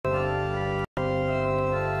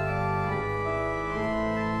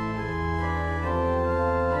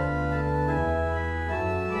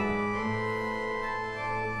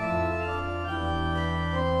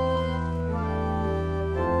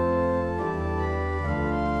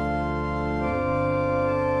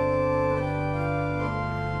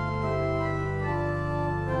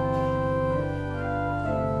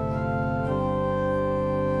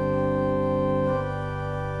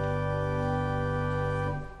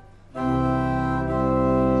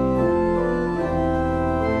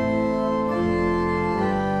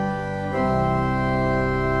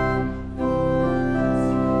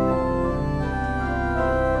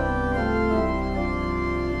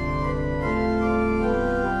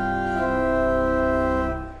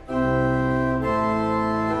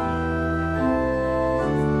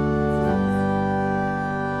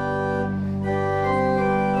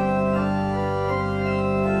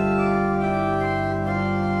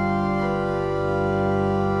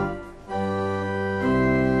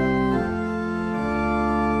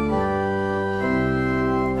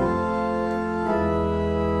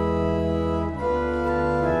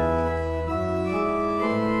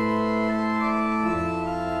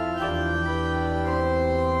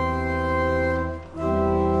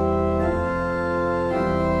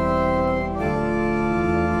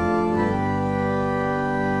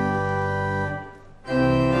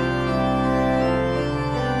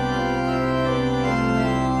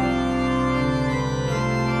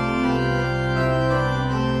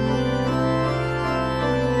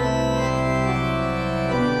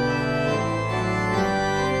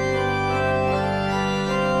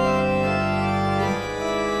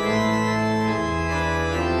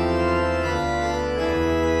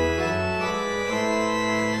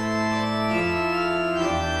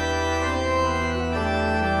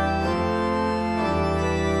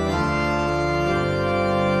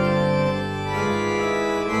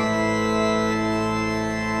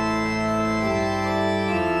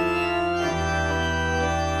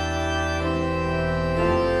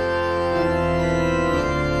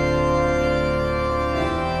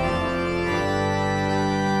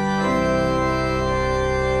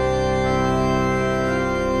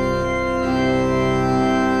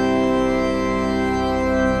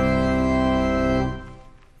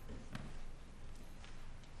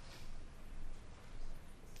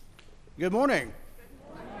Good morning.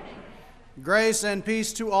 Grace and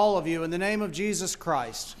peace to all of you in the name of Jesus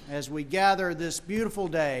Christ as we gather this beautiful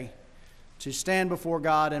day to stand before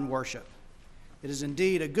God and worship. It is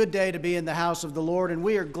indeed a good day to be in the house of the Lord, and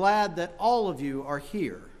we are glad that all of you are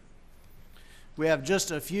here. We have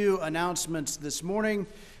just a few announcements this morning.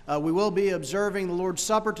 We will be observing the Lord's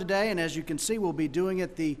Supper today, and as you can see, we'll be doing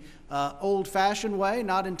it the old-fashioned way,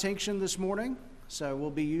 not in tinction this morning. So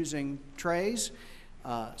we'll be using trays.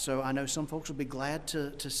 So I know some folks will be glad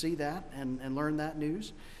to see that and learn that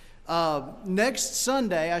news. Next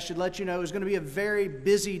Sunday, I should let you know, is going to be a very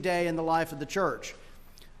busy day in the life of the church.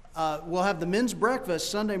 We'll have the men's breakfast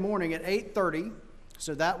Sunday morning at 8:30.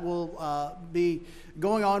 So that will be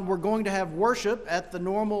going on. We're going to have worship at the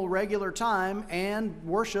normal, regular time, and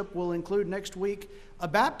worship will include next week a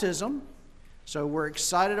baptism. So we're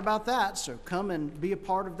excited about that. So come and be a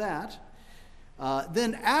part of that.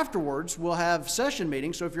 Then afterwards, we'll have session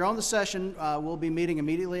meetings. So if you're on the session, we'll be meeting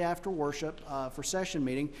immediately after worship for session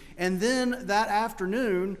meeting. And then that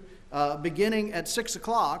afternoon, beginning at 6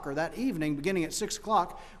 o'clock, or that evening, beginning at 6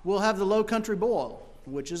 o'clock, we'll have the Low Country Boil,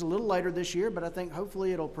 which is a little later this year, but I think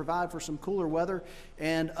hopefully it'll provide for some cooler weather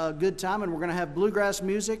and a good time. And we're going to have bluegrass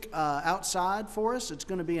music outside for us. It's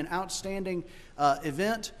going to be an outstanding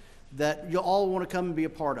event that you'll all want to come and be a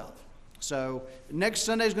part of. So next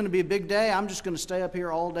Sunday is going to be a big day. I'm just going to stay up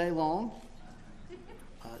here all day long.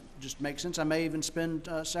 Just makes sense. I may even spend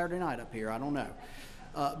Saturday night up here. I don't know.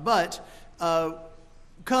 But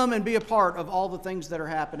come and be a part of all the things that are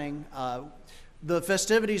happening. The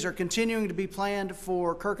festivities are continuing to be planned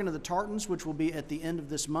for Kirkin of the Tartans, which will be at the end of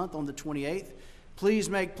this month on the 28th.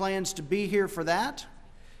 Please make plans to be here for that.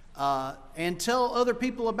 And tell other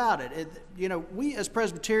people about it. We as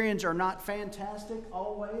Presbyterians are not fantastic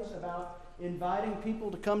always about inviting people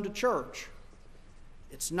to come to church.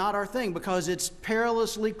 It's not our thing because it's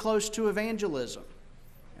perilously close to evangelism.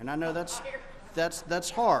 And I know that's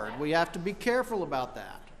hard. We have to be careful about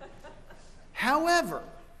that. However,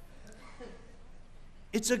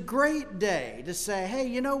 it's a great day to say,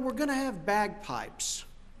 hey, we're going to have bagpipes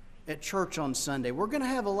at church on Sunday. We're going to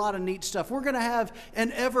have a lot of neat stuff. We're going to have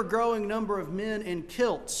an ever-growing number of men in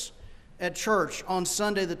kilts at church on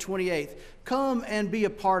Sunday the 28th. Come and be a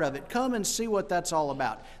part of it. Come and see what that's all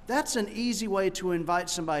about. That's an easy way to invite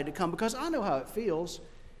somebody to come because I know how it feels.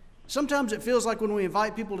 Sometimes it feels like when we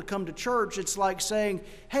invite people to come to church, it's like saying,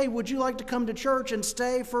 hey, would you like to come to church and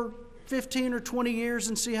stay for 15 or 20 years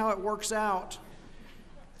and see how it works out?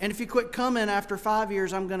 And if you quit coming after 5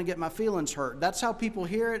 years, I'm going to get my feelings hurt. That's how people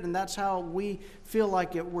hear it, and that's how we feel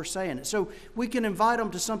like we're saying it. So we can invite them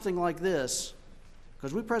to something like this,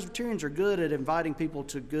 because we Presbyterians are good at inviting people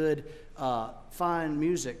to good, fine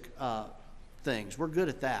music things. We're good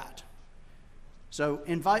at that. So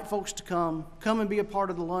invite folks to come and be a part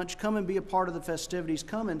of the lunch, come and be a part of the festivities,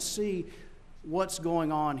 come and see what's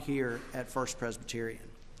going on here at First Presbyterian.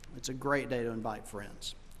 It's a great day to invite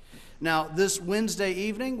friends. Now, this Wednesday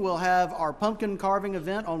evening, we'll have our pumpkin carving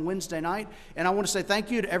event on Wednesday night. And I want to say thank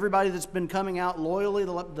you to everybody that's been coming out loyally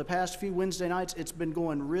the past few Wednesday nights. It's been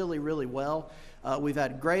going really, really well. We've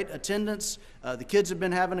had great attendance. The kids have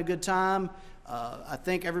been having a good time. I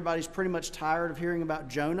think everybody's pretty much tired of hearing about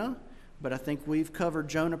Jonah, but I think we've covered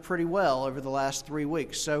Jonah pretty well over the last 3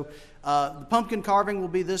 weeks. So the pumpkin carving will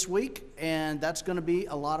be this week, and that's going to be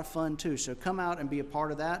a lot of fun too. So come out and be a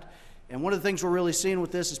part of that. And one of the things we're really seeing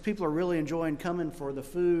with this is people are really enjoying coming for the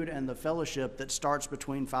food and the fellowship that starts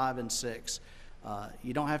between 5 and 6.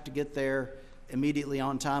 You don't have to get there immediately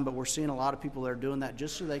on time, but we're seeing a lot of people that are doing that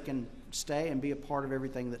just so they can stay and be a part of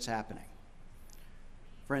everything that's happening.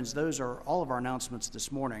 Friends, those are all of our announcements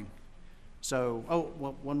this morning. So,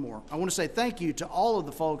 one more. I want to say thank you to all of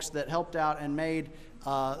the folks that helped out and made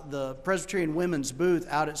the Presbyterian Women's booth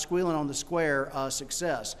out at Squealing on the Square a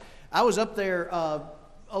success. I was up there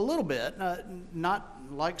a little bit, not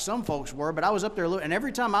like some folks were, but I was up there a little, and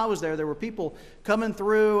every time I was there were people coming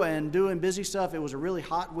through and doing busy stuff. It was a really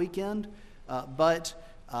hot weekend, and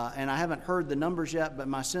I haven't heard the numbers yet, but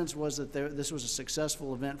my sense was that this was a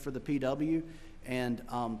successful event for the PW, and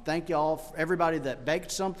thank you all, everybody that baked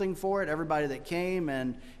something for it, everybody that came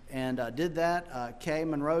and did that. Kay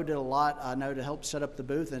Monroe did a lot, I know, to help set up the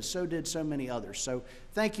booth, and so did so many others. So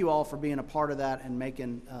thank you all for being a part of that and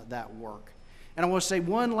making that work. And I want to say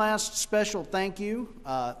one last special thank you.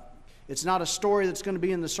 It's not a story that's going to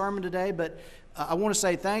be in the sermon today, but I want to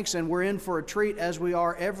say thanks, and we're in for a treat as we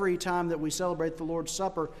are every time that we celebrate the Lord's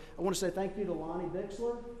Supper. I want to say thank you to Lonnie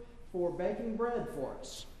Bixler for baking bread for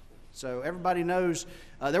us. So everybody knows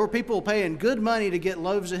there were people paying good money to get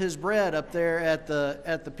loaves of his bread up there at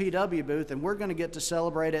the PW booth, and we're going to get to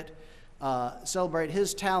celebrate it celebrate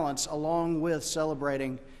his talents along with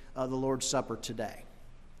celebrating the Lord's Supper today.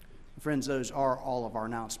 Friends, those are all of our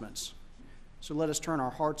announcements. So let us turn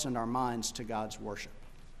our hearts and our minds to God's worship.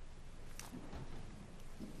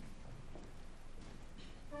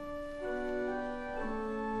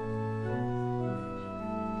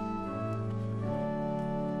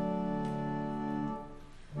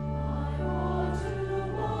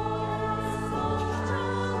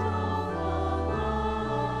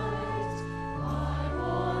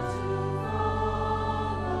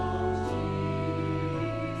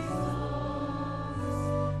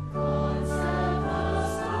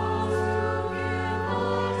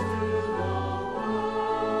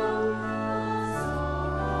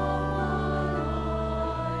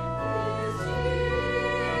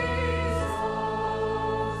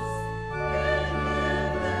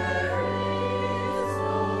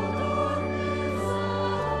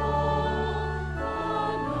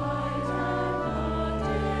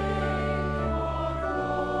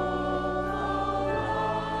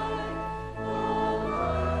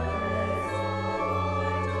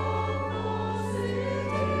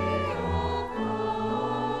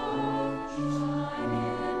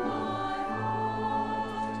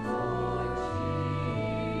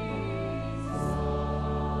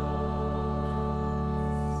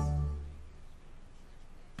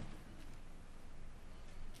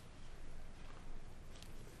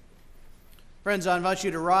 Friends, I invite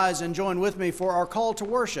you to rise and join with me for our call to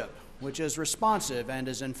worship, which is responsive and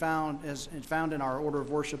is found in our order of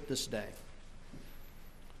worship this day.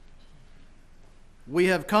 We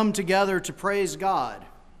have come together to praise God,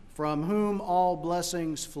 from whom all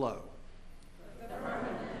blessings flow. The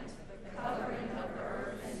firmament, the covering of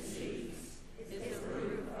earth and seas, is the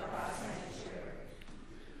roof of our sanctuary.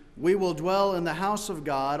 We will dwell in the house of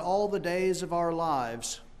God all the days of our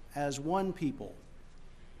lives as one people.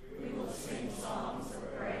 We will sing songs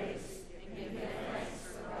of praise and give thanks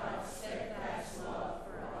for God's steadfast love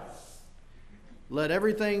for us. Let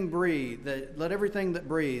everything that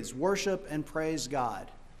breathes worship and praise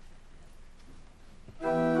God.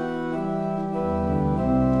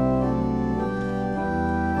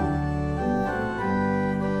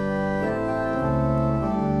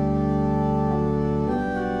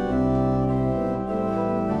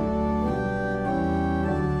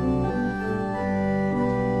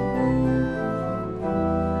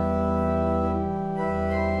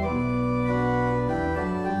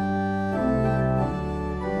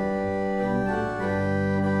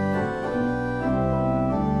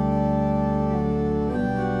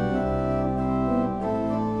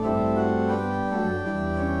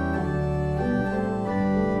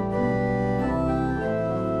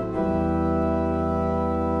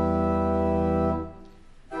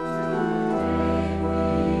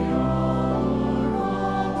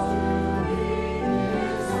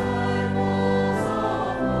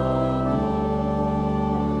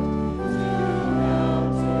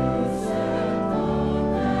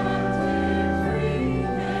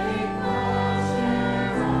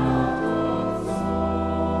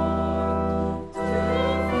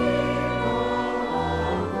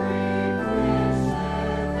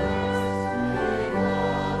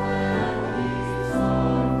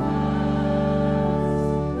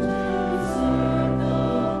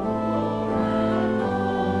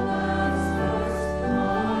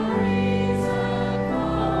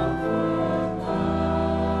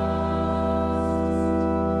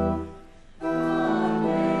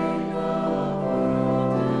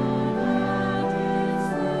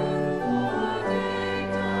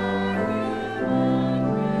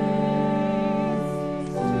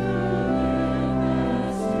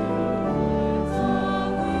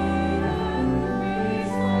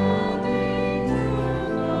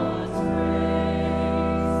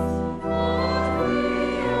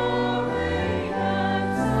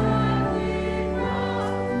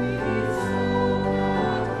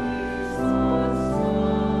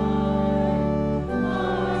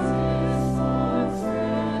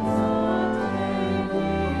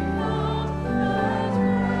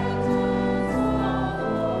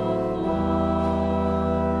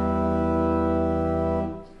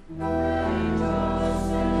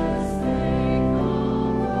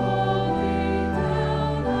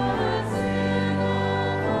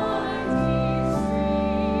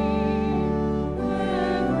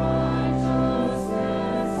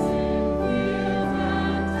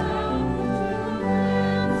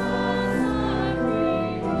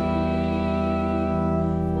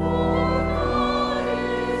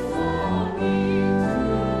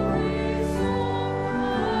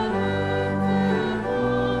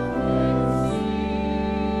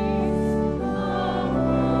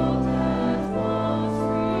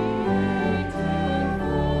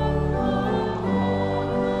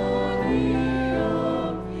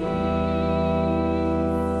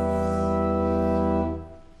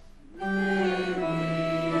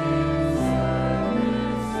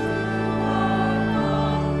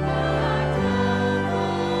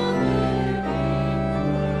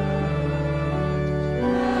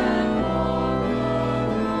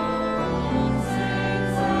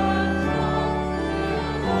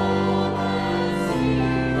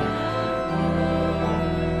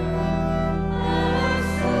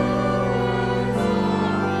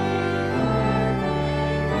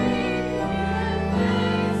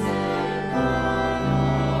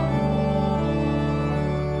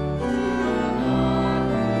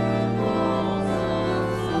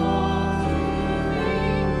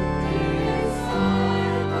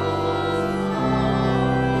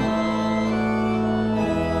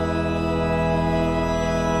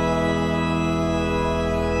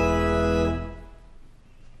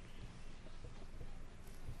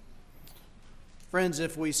 Friends,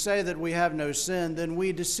 if we say that we have no sin, then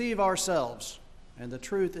we deceive ourselves, and the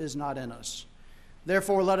truth is not in us.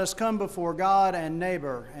 Therefore, let us come before God and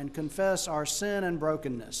neighbor and confess our sin and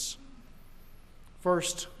brokenness,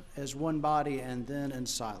 first as one body and then in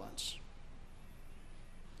silence.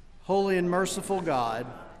 Holy and merciful God,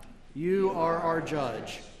 you are our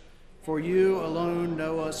judge, for you alone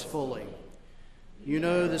know us fully. You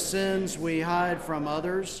know the sins we hide from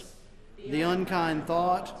others, the unkind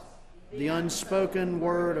thought, the unspoken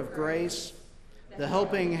word of grace, the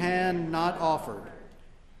helping hand not offered.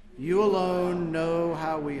 You alone know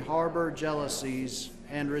how we harbor jealousies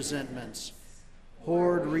and resentments,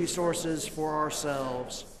 hoard resources for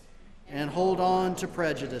ourselves, and hold on to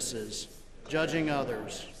prejudices, judging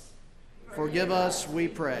others. Forgive us, we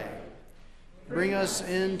pray. Bring us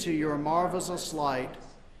into your marvelous light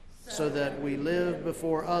so that we live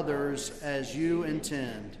before others as you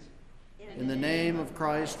intend. In the name of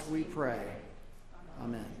Christ we pray.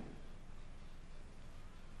 Amen.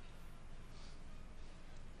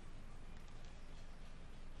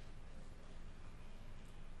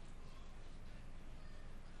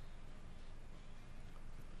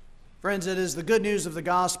 Friends, it is the good news of the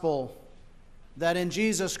gospel that in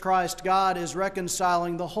Jesus Christ, God is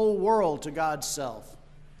reconciling the whole world to God's self.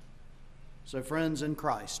 So, friends, in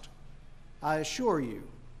Christ, I assure you,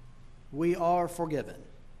 we are forgiven.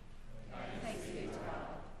 Thanks be to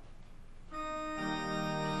God.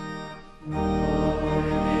 Glory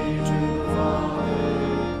be to the Father,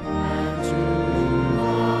 and to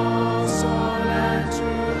the Son, and to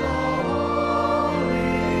the Holy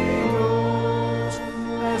Ghost,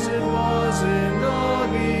 as it was in the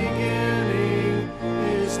beginning,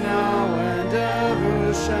 is now, and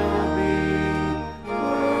ever shall be,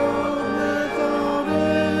 world without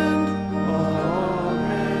end.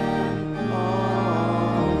 Amen. Amen.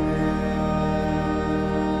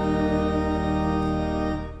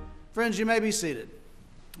 Friends, you may be seated.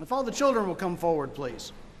 If all the children will come forward,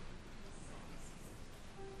 please.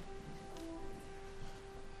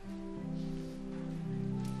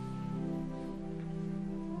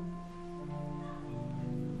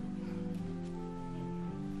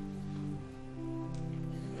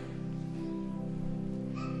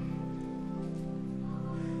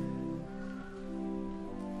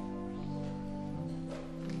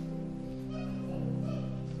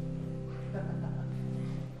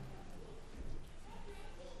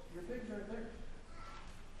 Your pig's right there.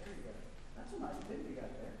 There you go. That's a nice pig you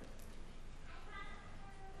got there.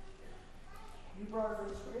 You brought it for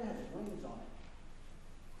the square, it has wings on it.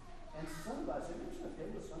 And sunglasses. Have you ever seen a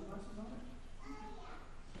pig with sunglasses on it?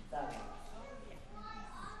 That one.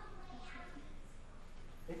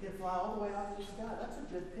 It can fly all the way out to the sky. That's a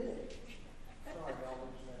good pig. Sorry, y'all.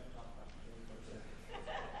 We're just gonna talk about the pig for a second.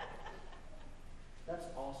 That's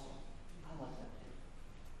awesome. I like that pig.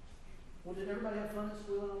 Well, did everybody have fun at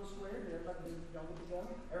Squealing on the Square? Did y'all get to go?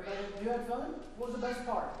 Everybody, you had fun? What was the best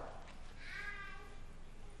part?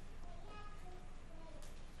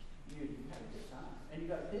 You had a good time. And you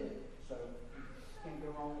got a pig, so you can't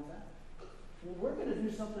go wrong with that. Well, we're going to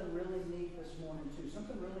do something really neat this morning, too.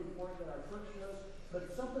 Something really important that our church does,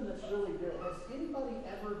 but something that's really good. Has anybody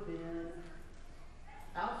ever been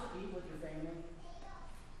out to eat with your family?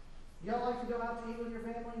 Y'all like to go out to eat with your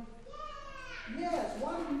family? Yes.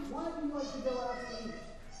 Why do you like to go out to eat?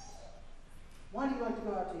 Why do you like to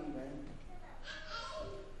go out to eat, man?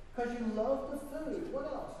 Because you love the food. What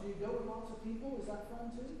else? Do you go with lots of people? Is that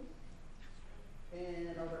fun too?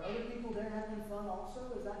 And are there other people there having fun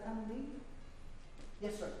also? Is that kind of neat?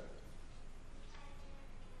 Yes, sir.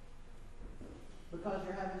 Because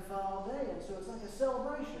you're having fun all day, and so it's like a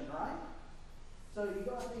celebration, right? So you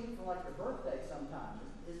go out to eat for like your birthday sometime.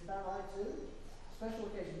 Isn't that right too? Special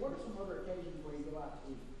occasions. What are some other occasions where you go out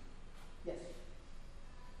to eat? Yes.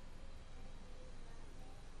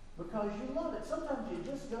 Because you love it. Sometimes you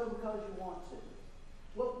just go because you want to.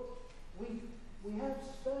 Well, we have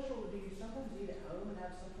special. Do you sometimes eat at home and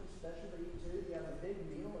have something special to eat too? Do you have a big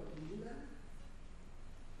meal, or can you do that?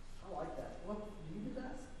 I like that. Well, do you do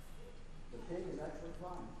that? The pig is actually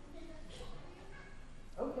flying.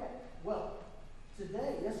 Okay. Well,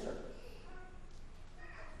 today, yes, sir.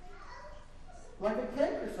 Like a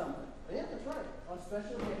cake or something. Yeah, that's right. On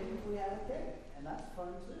special occasions, we have a cake, and that's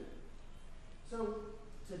fun too. So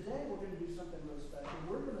today we're going to do something really special.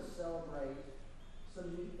 We're going to celebrate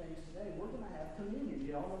some neat things today. We're going to have communion.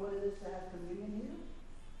 You all know what it is to have communion here?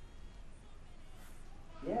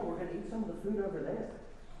 Yeah, we're going to eat some of the food over there.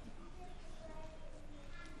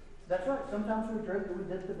 That's right. Sometimes we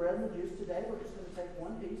dip the bread and the juice. Today we're just going to take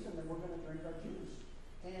one piece and then we're going to drink our juice.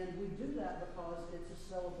 And we do that because it's a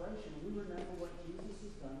celebration. We remember what Jesus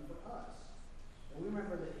has done for us. And we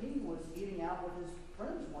remember that he was eating out with his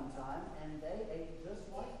friends one time, and they ate just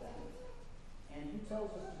like that. And he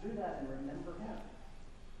tells us to do that and remember him.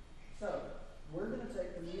 So, we're going to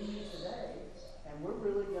take communion today, and we're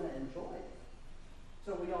really going to enjoy it.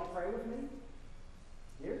 So will y'all pray with me?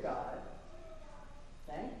 Dear God,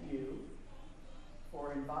 thank you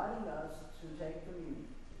for inviting us to take communion.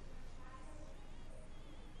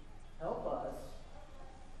 Help us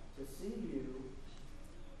to see you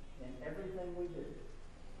in everything we do.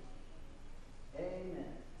 Amen.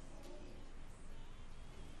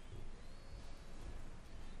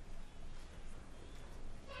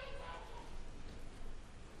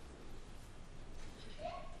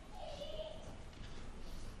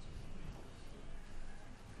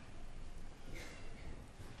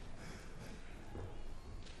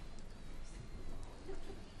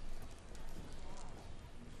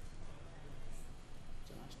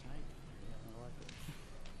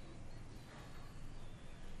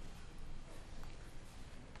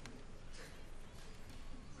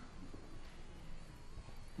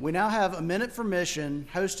 We now have a Minute for Mission,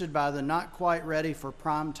 hosted by the not quite ready for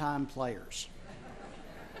primetime players.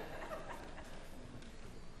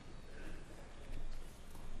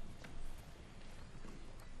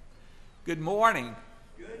 Good morning.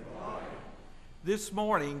 Good morning. This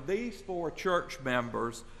morning, these 4 church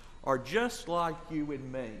members are just like you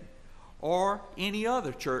and me, or any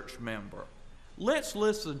other church member. Let's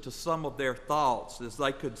listen to some of their thoughts as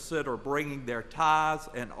they consider bringing their tithes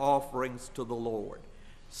and offerings to the Lord.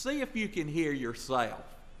 See if you can hear yourself.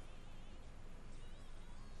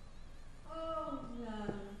 Oh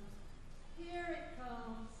no, here it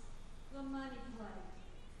comes, the money plate.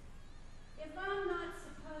 If I'm not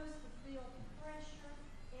supposed to feel pressure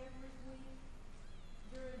every week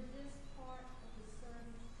during this part of the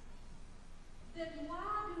service, then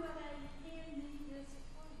why do they hand me this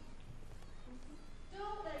plate?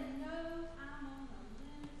 Don't they know I'm on a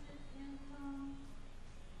limited income?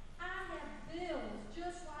 I have bills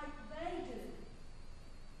just like they do.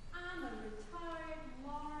 I'm a retired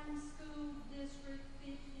Lawrence School District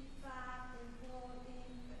 55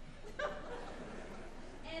 employee.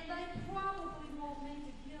 And they probably want me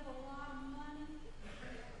to give a lot of money.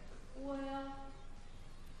 Well,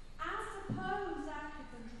 I suppose I could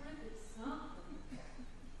contribute something.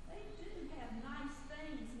 They do have nice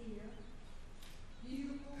things here.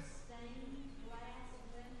 Beautiful stained glass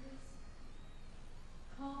windows,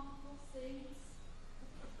 comfortable seats,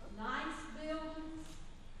 nice buildings,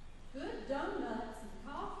 good donuts and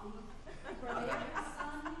coffee from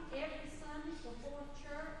every Sunday before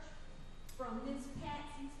church, from Miss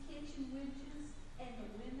Patsy's Kitchen Witches and the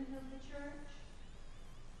women of the church.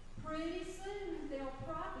 Pretty soon they'll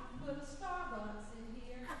probably put a Starbucks in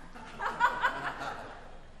here.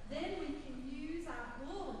 Then we can use our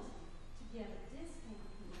bulletin to get a discount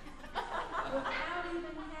here without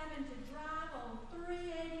even having to drive on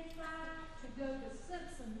 385 to go to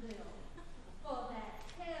Simpsonville for that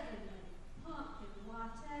heavenly pumpkin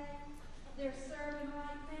latte they're serving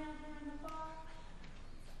right now during the bar.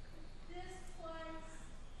 This place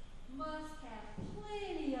must have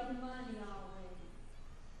plenty of money already.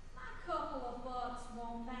 A couple of bucks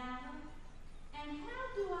won't matter. And how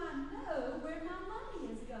do I know where my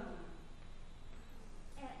money is going?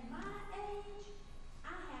 At my age,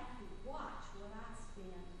 I have to watch what I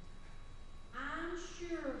spend. I'm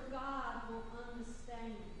sure God will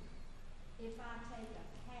understand if I take a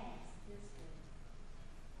pass this way.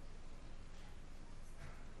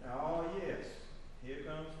 Oh, yes, here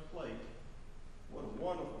comes the plate. What a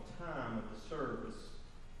wonderful time of the service.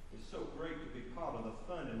 It's so great to be part of the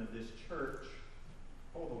funding of this church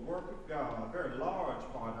for the work of God, a very large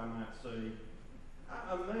part, I might say.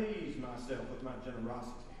 I amaze myself with my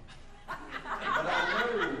generosity. But I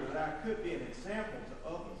know that I could be an example to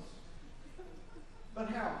others. But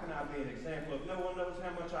how can I be an example if no one knows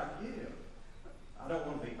how much I give? I don't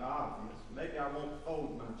want to be obvious. Maybe I won't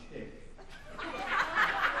fold my check.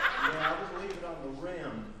 Yeah, I'll just leave it on the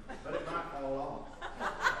rim, but it might fall off.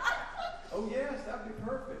 Oh yes, that'd be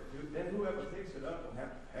perfect. Then whoever picks it up will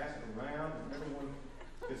have to pass it around and everyone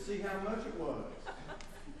could see how much it was.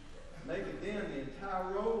 Maybe then the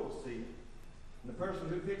entire row will see it. And the person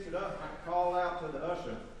who picks it up might call out to the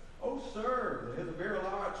usher, "Oh sir, there's a very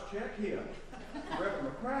large check here. Reverend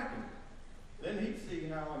McCracken." Then he'd see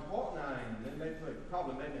how important I am. Then they'd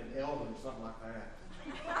probably make me an elder or something like that.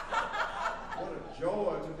 What a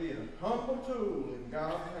joy to be a humble tool in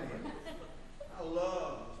God's hand. I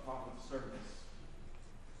love this part of the service.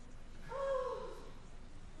 Oh,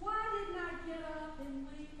 why didn't I get up and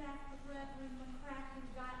leave after Reverend McCracken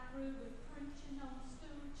got through with preaching on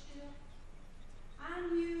stewardship? I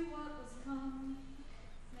knew what was coming.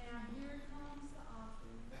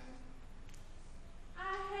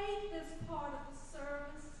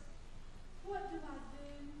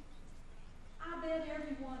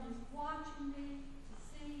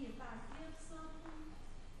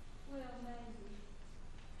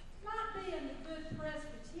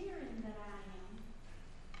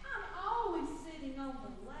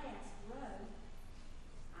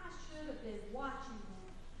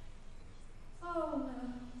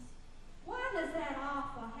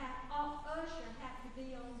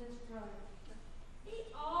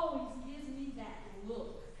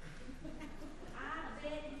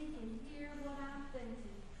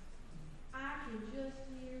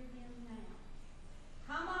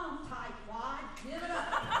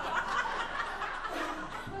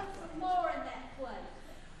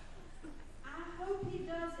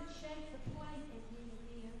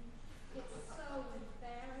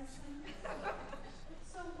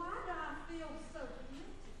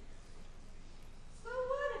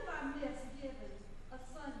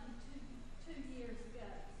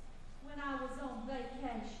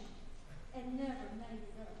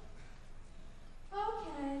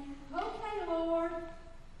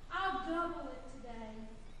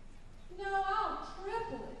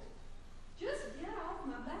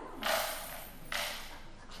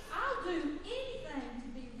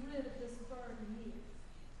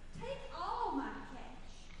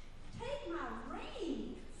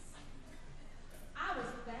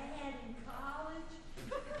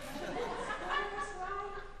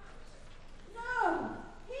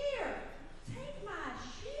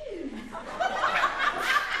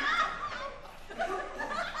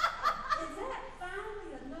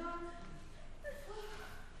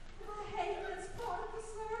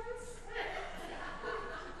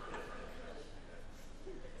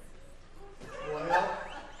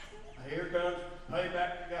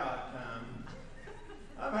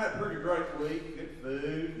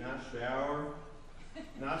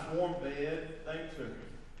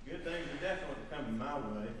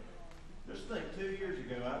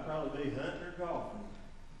 I'd probably be hunting or golfing.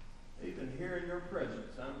 Even here in your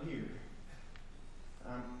presence, I'm here.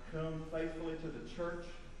 I'm come faithfully to the church,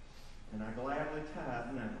 and I gladly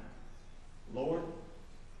tithe now. Lord,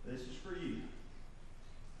 this is for you.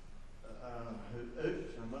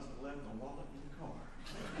 Oops, I must have left my wallet in the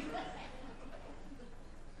car.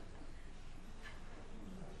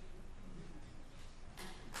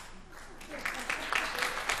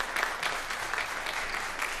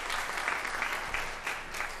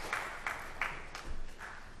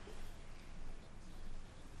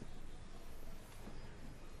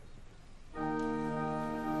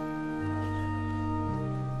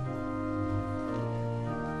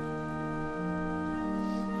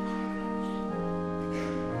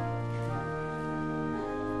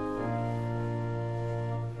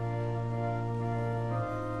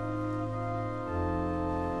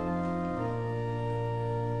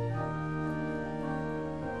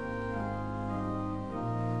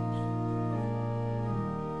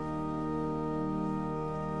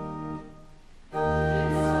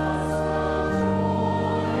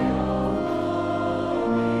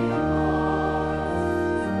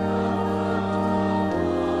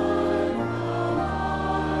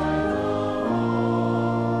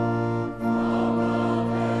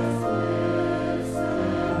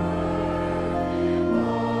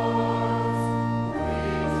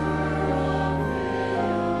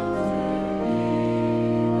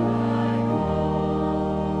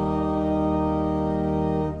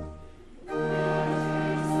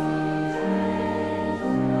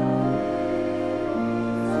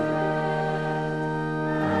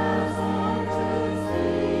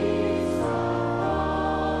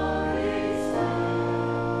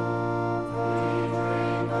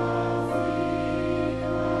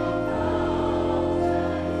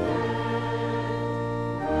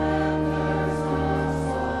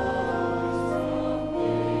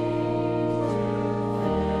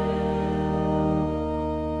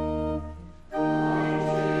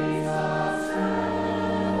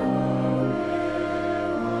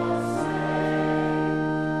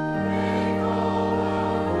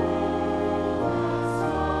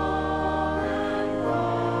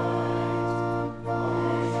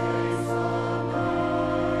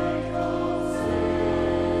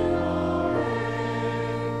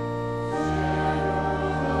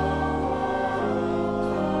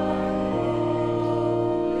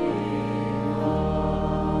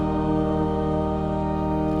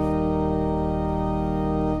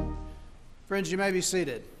 Friends, you may be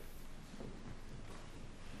seated.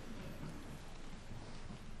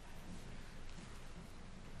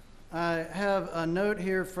 I have a note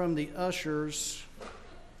here from the ushers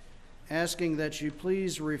asking that you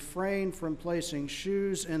please refrain from placing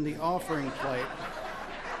shoes in the offering plate.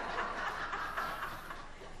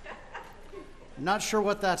 I'm not sure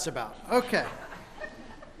what that's about. Okay.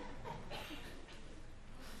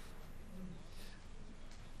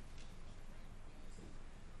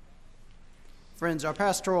 Friends, our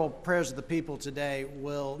pastoral prayers of the people today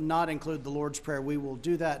will not include the Lord's Prayer. We will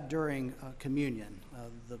do that during communion.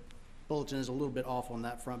 The bulletin is a little bit off on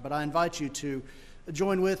that front, but I invite you to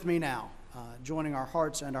join with me now, joining our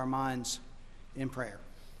hearts and our minds in prayer.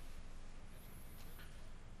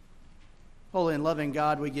 Holy and loving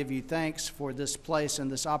God, we give you thanks for this place and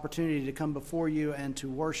this opportunity to come before you and to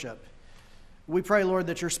worship. We pray, Lord,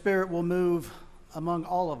 that your Spirit will move among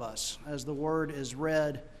all of us as the word is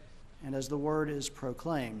read and as the word is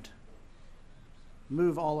proclaimed.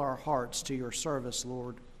 Move all our hearts to your service,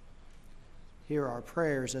 Lord. Hear our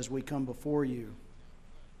prayers as we come before you.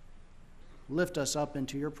 Lift us up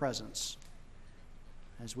into your presence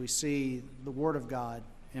as we see the word of God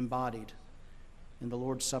embodied in the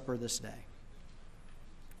Lord's Supper this day.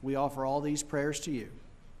 We offer all these prayers to you.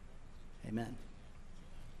 Amen.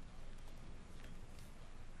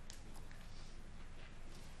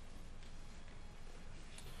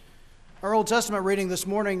 Our Old Testament reading this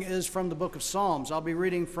morning is from the book of Psalms. I'll be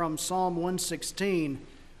reading from Psalm 116,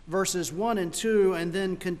 verses 1 and 2, and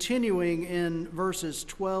then continuing in verses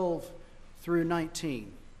 12 through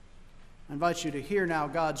 19. I invite you to hear now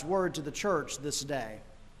God's word to the church this day.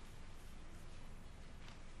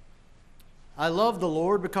 I love the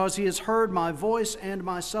Lord because he has heard my voice and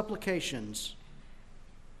my supplications.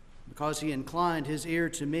 Because he inclined his ear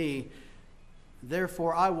to me,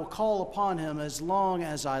 therefore I will call upon him as long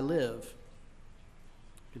as I live.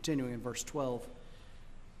 Continuing in verse 12.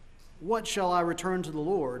 What shall I return to the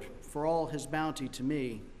Lord for all his bounty to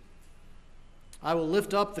me? I will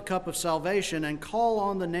lift up the cup of salvation and call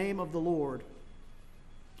on the name of the Lord.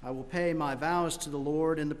 I will pay my vows to the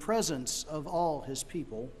Lord in the presence of all his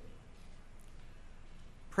people.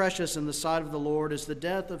 Precious in the sight of the Lord is the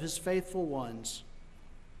death of his faithful ones.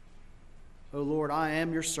 O Lord, I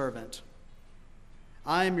am your servant.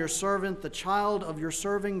 I am your servant, the child of your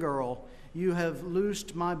serving girl. You have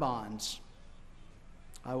loosed my bonds.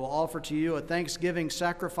 I will offer to you a thanksgiving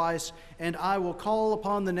sacrifice, and I will call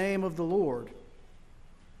upon the name of the Lord.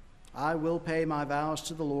 I will pay my vows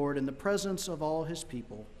to the Lord in the presence of all his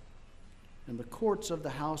people, in the courts of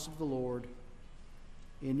the house of the Lord,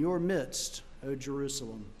 in your midst, O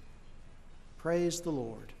Jerusalem. Praise the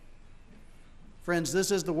Lord. Friends,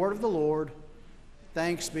 this is the word of the Lord.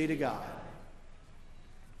 Thanks be to God.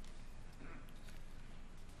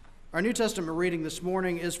 Our New Testament reading this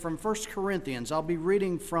morning is from 1 Corinthians. I'll be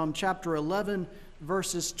reading from chapter 11,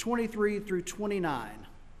 verses 23 through 29.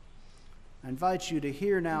 I invite you to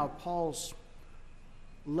hear now Paul's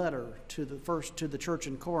letter to the church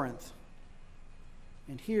in Corinth,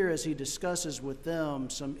 and hear as he discusses with them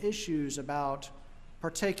some issues about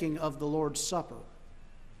partaking of the Lord's Supper.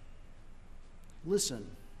 Listen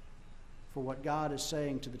for what God is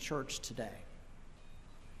saying to the church today.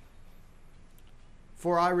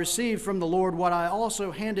 For I received from the Lord what I also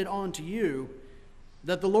handed on to you,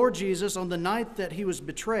 that the Lord Jesus, on the night that he was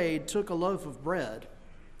betrayed, took a loaf of bread,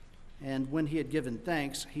 and when he had given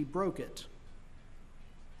thanks, he broke it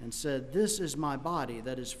and said, "This is my body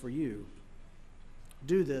that is for you.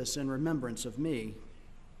 Do this in remembrance of me."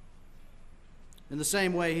 In the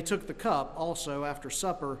same way, he took the cup also after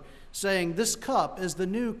supper, saying, "This cup is the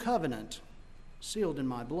new covenant, sealed in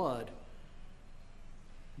my blood.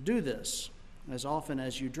 Do this as often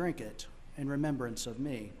as you drink it in remembrance of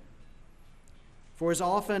me. For as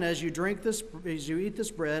often as you eat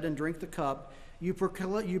this bread and drink the cup, you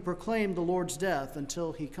proclaim the Lord's death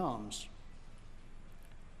until he comes.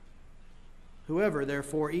 Whoever,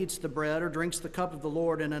 therefore, eats the bread or drinks the cup of the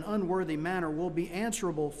Lord in an unworthy manner will be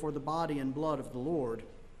answerable for the body and blood of the Lord.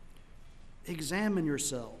 Examine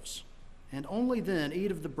yourselves, and only then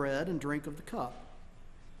eat of the bread and drink of the cup.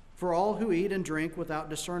 For all who eat and drink without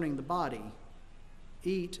discerning the body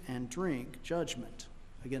eat and drink judgment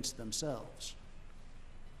against themselves."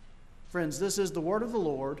 Friends, this is the word of the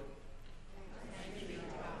Lord.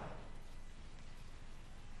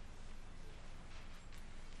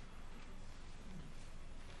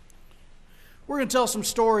 We're going to tell some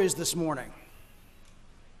stories this morning.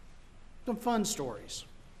 Some fun stories.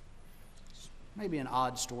 Maybe an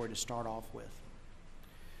odd story to start off with.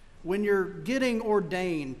 When you're getting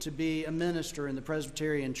ordained to be a minister in the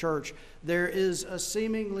Presbyterian Church, there is a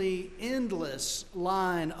seemingly endless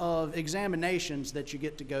line of examinations that you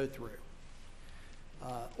get to go through.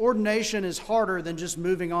 Ordination is harder than just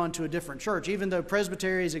moving on to a different church. Even though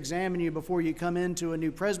presbyteries examine you before you come into a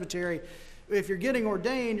new presbytery, if you're getting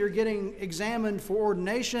ordained, you're getting examined for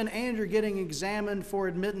ordination and you're getting examined for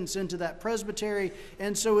admittance into that presbytery.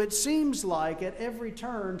 And so it seems like at every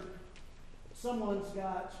turn, someone's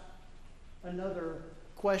got another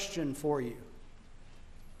question for you.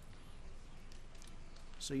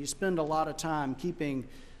 So you spend a lot of time keeping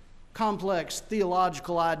complex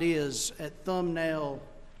theological ideas at thumbnail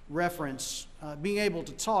reference, being able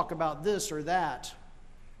to talk about this or that.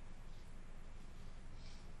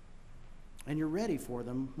 And you're ready for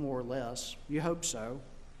them, more or less. You hope so.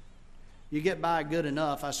 You get by good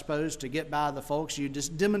enough, I suppose, to get by the folks. You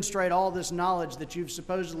just demonstrate all this knowledge that you've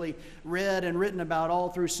supposedly read and written about all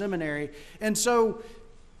through seminary. And so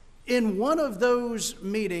in one of those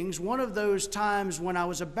meetings, one of those times when I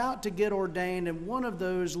was about to get ordained, in one of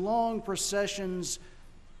those long processions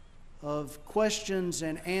of questions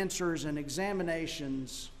and answers and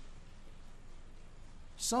examinations,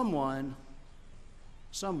 someone,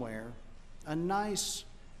 somewhere, a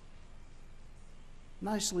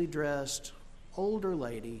nicely dressed older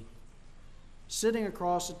lady sitting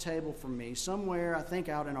across a table from me, somewhere, I think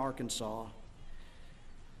out in Arkansas,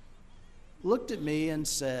 looked at me and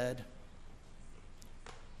said,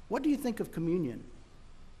 "What do you think of communion?"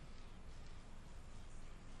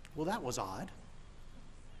 Well, that was odd.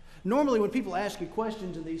 Normally when people ask you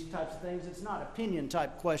questions in these types of things, it's not opinion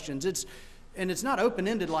type questions. It's not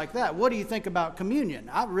open-ended like that. What do you think about communion?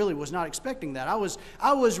 I really was not expecting that. I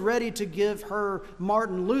was ready to give her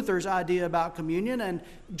Martin Luther's idea about communion and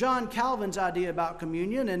John Calvin's idea about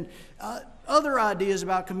communion and other ideas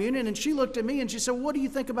about communion. And she looked at me and she said, "What do you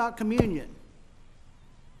think about communion?"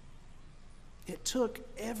 It took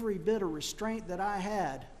every bit of restraint that I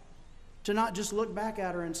had to not just look back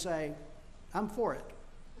at her and say, "I'm for it."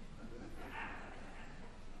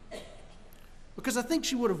 Because I think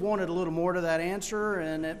she would have wanted a little more to that answer,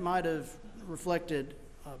 and it might have reflected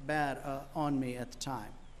bad on me at the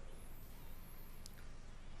time.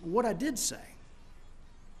 What I did say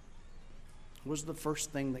was the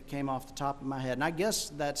first thing that came off the top of my head. And I guess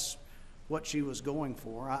that's what she was going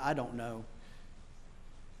for. I don't know.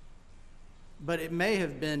 But it may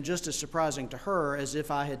have been just as surprising to her as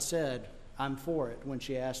if I had said, I'm for it, when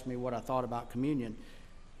she asked me what I thought about communion.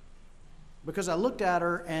 Because I looked at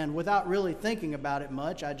her, and without really thinking about it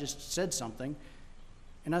much, I just said something.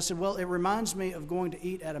 And I said, well, it reminds me of going to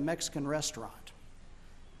eat at a Mexican restaurant.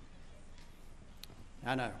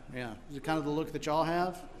 I know, yeah. Is it kind of the look that y'all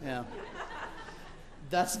have? Yeah.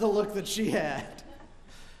 That's the look that she had.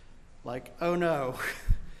 Like, oh no,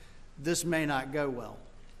 this may not go well.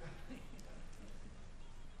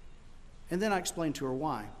 And then I explained to her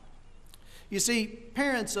why. You see,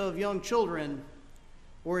 parents of young children,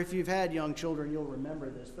 or if you've had young children, you'll remember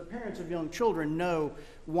this, but parents of young children know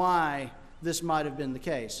why this might have been the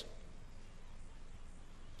case.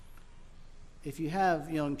 If you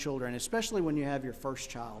have young children, especially when you have your first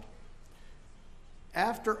child,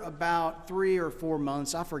 after about 3 or 4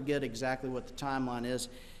 months, I forget exactly what the timeline is,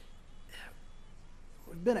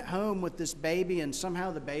 we've been at home with this baby, and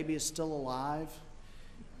somehow the baby is still alive,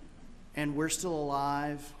 and we're still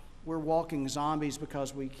alive. We're walking zombies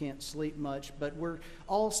because we can't sleep much, but we're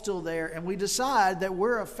all still there, and we decide that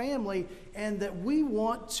we're a family and that we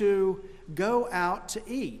want to go out to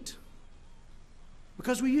eat.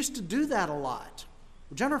 Because we used to do that a lot.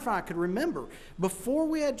 Jennifer and I could remember, before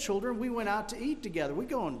we had children, we went out to eat together. We'd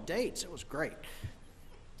go on dates. It was great.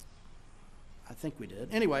 I think we did.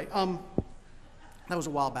 Anyway, that was a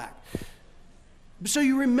while back. So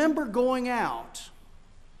you remember going out.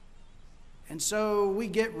 And so we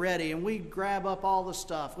get ready and we grab up all the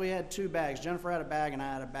stuff. We had 2 bags. Jennifer had a bag and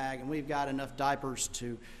I had a bag, and we've got enough diapers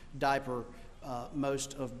to diaper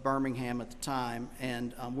most of Birmingham at the time,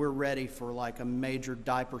 and we're ready for like a major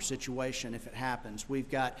diaper situation if it happens. We've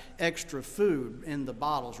got extra food in the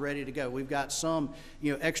bottles ready to go. We've got some,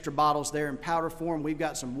 extra bottles there in powder form. We've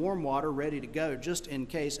got some warm water ready to go just in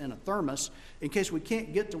case, in a thermos, in case we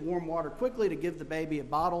can't get to warm water quickly, to give the baby a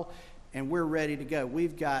bottle, and we're ready to go.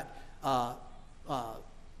 We've got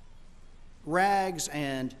rags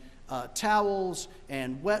and towels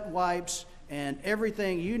and wet wipes and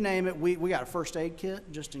everything, you name it. We got a first aid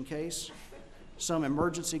kit just in case some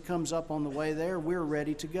emergency comes up on the way there. We're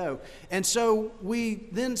ready to go. And so we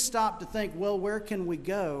then stop to think, well, where can we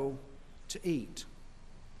go to eat?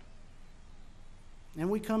 And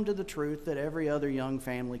we come to the truth that every other young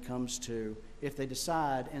family comes to if they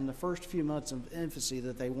decide in the first few months of infancy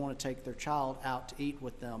that they want to take their child out to eat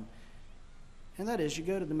with them. And that is, you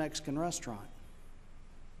go to the Mexican restaurant.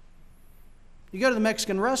 You go to the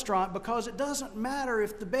Mexican restaurant because it doesn't matter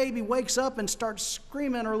if the baby wakes up and starts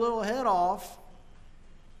screaming her little head off.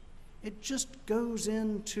 It just goes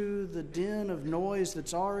into the din of noise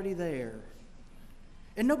that's already there.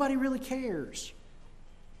 And nobody really cares.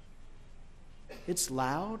 It's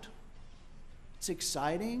loud. It's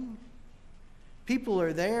exciting. People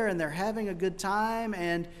are there and they're having a good time,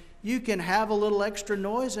 and you can have a little extra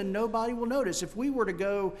noise and nobody will notice. If we were to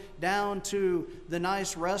go down to the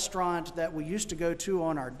nice restaurant that we used to go to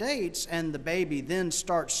on our dates and the baby then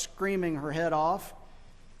starts screaming her head off,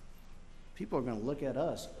 people are going to look at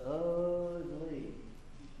us ugly.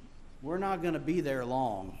 We're not going to be there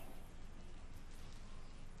long.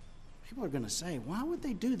 People are going to say, why would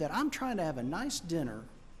they do that? I'm trying to have a nice dinner,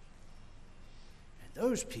 and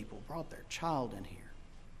those people brought their child in here.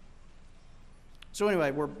 So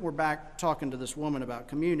anyway, we're back talking to this woman about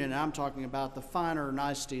communion, and I'm talking about the finer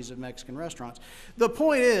niceties of Mexican restaurants. The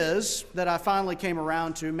point is that I finally came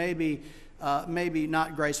around to, maybe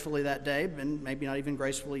not gracefully that day, and maybe not even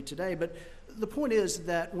gracefully today, but the point is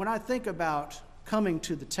that when I think about coming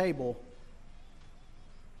to the table,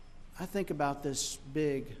 I think about this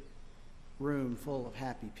big room full of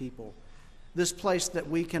happy people, this place that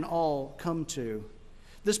we can all come to.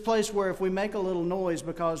 This place where if we make a little noise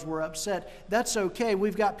because we're upset, that's okay.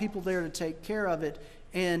 We've got people there to take care of it.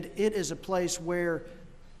 And it is a place where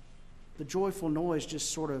the joyful noise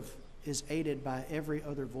just sort of is aided by every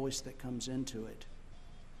other voice that comes into it.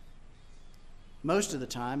 Most of the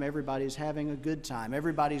time, everybody's having a good time.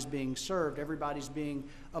 Everybody's being served. Everybody's being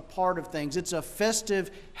a part of things. It's a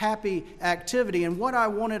festive, happy activity. And what I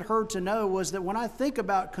wanted her to know was that when I think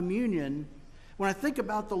about communion, when I think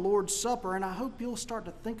about the Lord's Supper, and I hope you'll start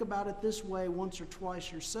to think about it this way once or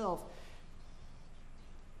twice yourself,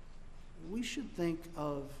 we should think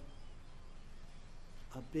of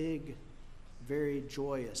a big, very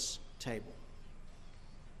joyous table.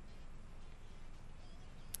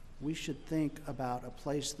 We should think about a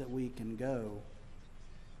place that we can go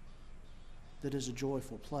that is a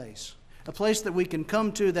joyful place, A place that we can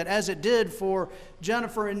come to that, as it did for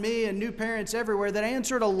Jennifer and me and new parents everywhere, that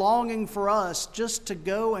answered a longing for us just to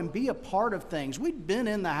go and be a part of things. We'd been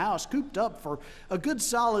in the house, cooped up for a good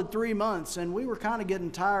solid 3 months, and we were kind of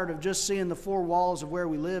getting tired of just seeing the four walls of where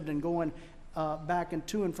we lived and going back and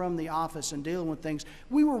to and from the office and dealing with things.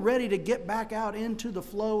 We were ready to get back out into the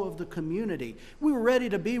flow of the community. We were ready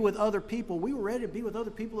to be with other people. We were ready to be with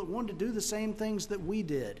other people that wanted to do the same things that we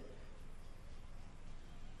did.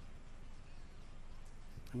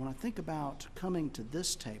 And when I think about coming to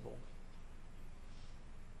this table,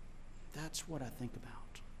 that's what I think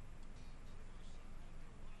about.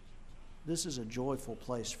 This is a joyful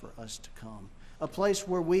place for us to come. A place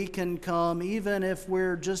where we can come even if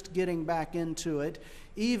we're just getting back into it,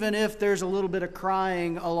 even if there's a little bit of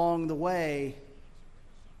crying along the way,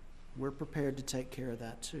 we're prepared to take care of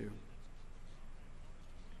that too.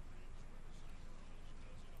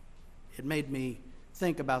 It made me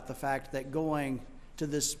think about the fact that going to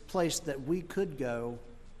this place that we could go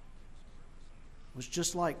was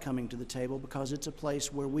just like coming to the table, because it's a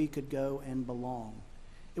place where we could go and belong.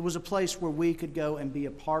 It was a place where we could go and be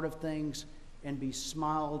a part of things and be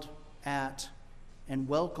smiled at and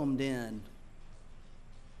welcomed in,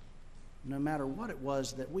 no matter what it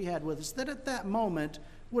was that we had with us, that at that moment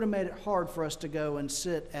would have made it hard for us to go and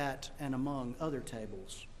sit at and among other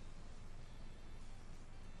tables.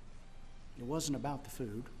 It wasn't about the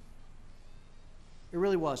food. It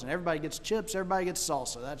really wasn't. Everybody gets chips, everybody gets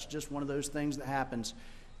salsa. That's just one of those things that happens.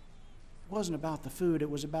 It wasn't about the food. It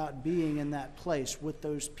was about being in that place with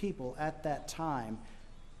those people at that time,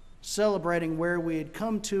 celebrating where we had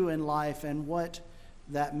come to in life and what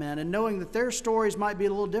that meant, and knowing that their stories might be a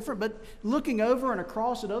little different, but looking over and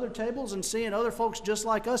across at other tables and seeing other folks just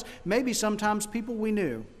like us, maybe sometimes people we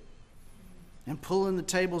knew, and pulling the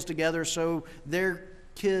tables together so their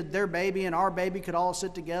kid, their baby, and our baby could all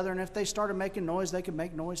sit together, and if they started making noise, they could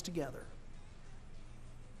make noise together.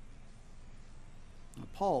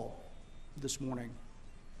 Paul, this morning,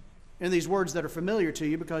 in these words that are familiar to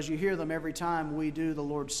you because you hear them every time we do the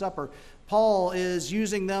Lord's Supper, Paul is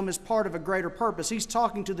using them as part of a greater purpose. He's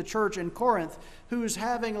talking to the church in Corinth who's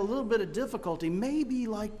having a little bit of difficulty, maybe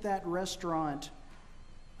like that restaurant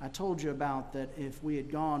I told you about, that if we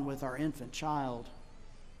had gone with our infant child,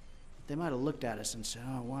 they might have looked at us and said,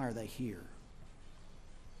 "Oh, why are they here?"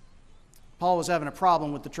 Paul was having a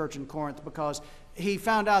problem with the church in Corinth because he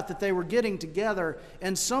found out that they were getting together,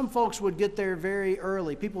 and some folks would get there very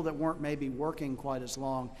early, people that weren't maybe working quite as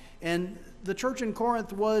long. And the church in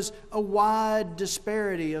Corinth was a wide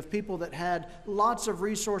disparity of people that had lots of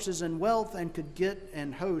resources and wealth and could get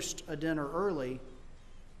and host a dinner early,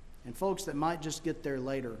 and folks that might just get there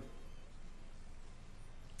later.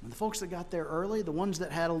 And the folks that got there early, the ones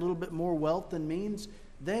that had a little bit more wealth and means,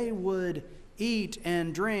 they would eat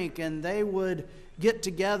and drink, and they would get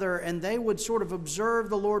together, and they would sort of observe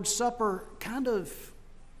the Lord's Supper kind of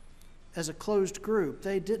as a closed group.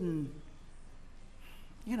 They didn't,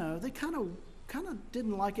 they kind of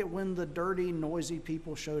didn't like it when the dirty, noisy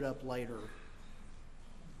people showed up later.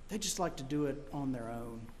 They just like to do it on their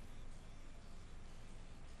own.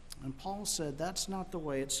 And Paul said that's not the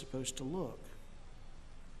way it's supposed to look.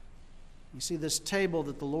 You see, this table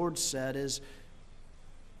that the Lord set is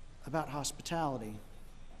about hospitality.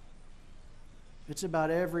 It's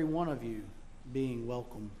about every one of you being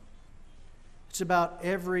welcome. It's about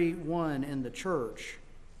everyone in the church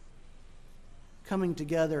coming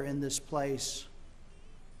together in this place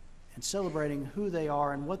and celebrating who they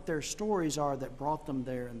are and what their stories are that brought them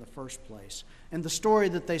there in the first place. And the story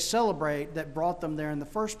that they celebrate that brought them there in the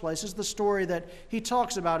first place is the story that he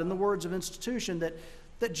talks about in the words of institution,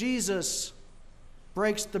 that Jesus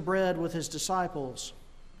breaks the bread with his disciples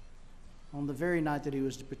on the very night that he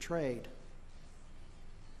was betrayed.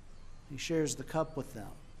 He shares the cup with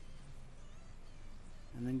them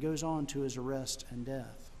and then goes on to his arrest and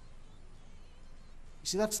death. You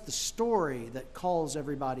see, that's the story that calls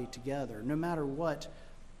everybody together, no matter what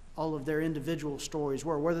all of their individual stories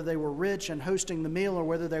were, whether they were rich and hosting the meal or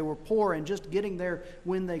whether they were poor and just getting there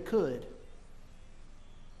when they could.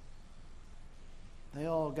 They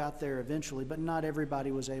all got there eventually, but not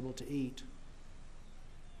everybody was able to eat.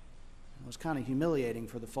 It was kind of humiliating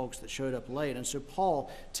for the folks that showed up late. And so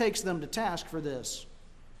Paul takes them to task for this.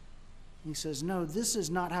 He says, no, this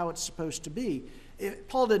is not how it's supposed to be.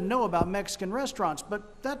 Paul didn't know about Mexican restaurants, but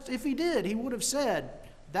if he did, he would have said,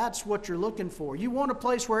 that's what you're looking for. You want a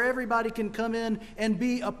place where everybody can come in and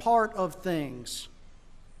be a part of things.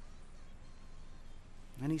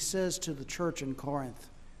 And he says to the church in Corinth,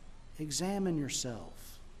 examine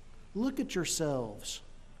yourself. Look at yourselves.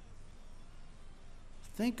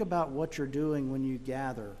 Think about what you're doing when you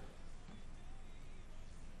gather.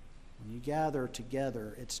 When you gather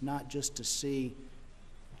together, it's not just to see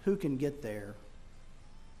who can get there.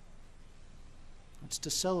 It's to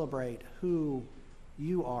celebrate who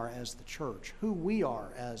you are as the church, who we are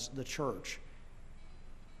as the church,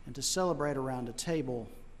 and to celebrate around a table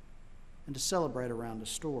and to celebrate around a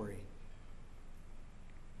story.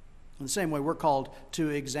 In the same way, we're called to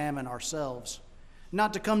examine ourselves.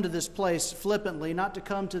 Not to come to this place flippantly, not to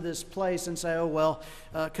come to this place and say, oh, well,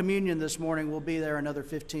 communion this morning will be there another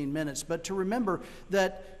 15 minutes, but to remember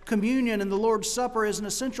that communion and the Lord's Supper is an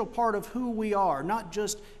essential part of who we are, not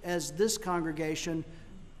just as this congregation,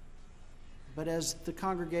 but as the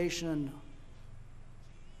congregation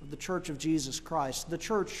of the Church of Jesus Christ, the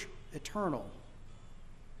church eternal.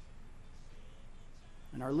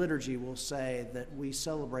 And our liturgy will say that we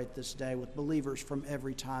celebrate this day with believers from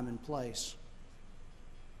every time and place.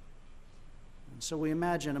 And so we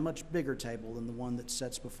imagine a much bigger table than the one that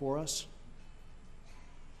sets before us.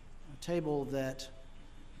 A table that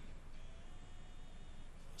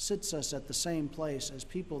sits us at the same place as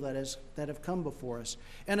people that have come before us.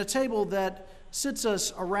 And a table that sits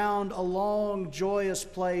us around a long, joyous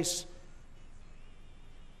place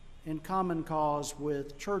in common cause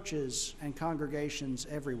with churches and congregations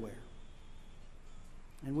everywhere.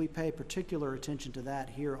 And we pay particular attention to that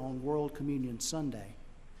here on World Communion Sunday,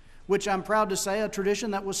 which I'm proud to say, a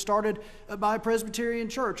tradition that was started by a Presbyterian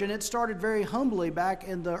church. And it started very humbly back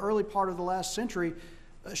in the early part of the last century.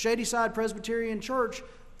 Shadyside Presbyterian Church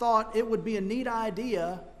thought it would be a neat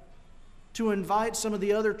idea to invite some of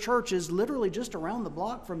the other churches literally just around the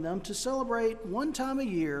block from them to celebrate one time a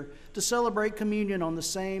year, to celebrate communion on the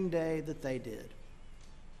same day that they did.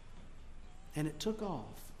 And it took off.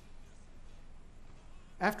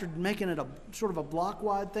 After making it a sort of a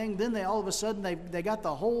block-wide thing, then they all of a sudden, they got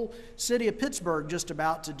the whole city of Pittsburgh just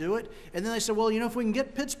about to do it. And then they said, well, you know, if we can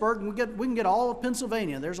get Pittsburgh, we can get all of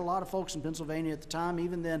Pennsylvania. There's a lot of folks in Pennsylvania at the time,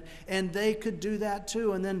 even then, and they could do that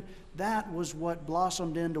too. And then that was what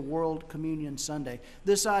blossomed into World Communion Sunday.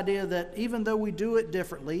 This idea that even though we do it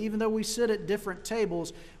differently, even though we sit at different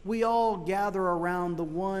tables, we all gather around the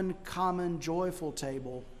one common joyful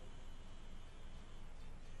table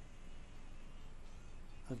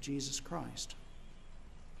of Jesus Christ,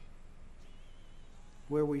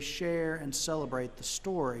 where we share and celebrate the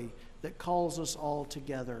story that calls us all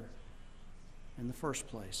together in the first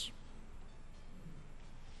place.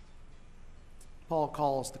 Paul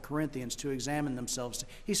calls the Corinthians to examine themselves.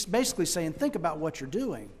 He's basically saying, think about what you're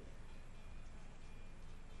doing.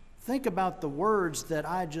 Think about the words that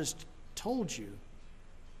I just told you.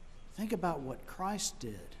 Think about what Christ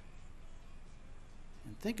did.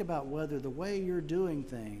 And think about whether the way you're doing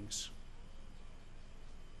things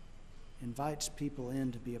invites people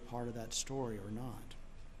in to be a part of that story or not.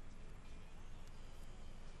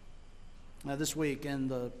 Now, this week in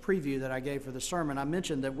the preview that I gave for the sermon, I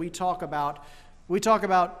mentioned that we talk about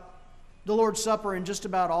the Lord's Supper in just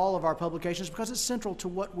about all of our publications because it's central to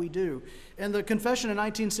what we do. And the Confession in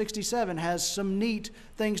 1967 has some neat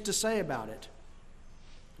things to say about it.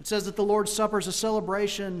 It says that the Lord's Supper is a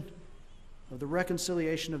celebration of the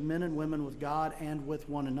reconciliation of men and women with God and with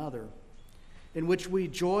one another, in which we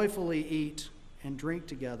joyfully eat and drink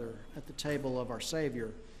together at the table of our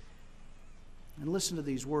Savior. And listen to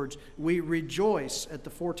these words. We rejoice at the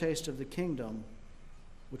foretaste of the kingdom,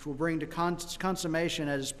 which will bring to consummation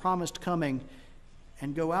at His promised coming,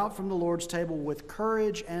 and go out from the Lord's table with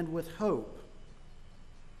courage and with hope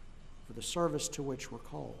for the service to which we're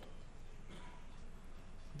called.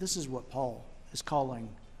 This is what Paul is calling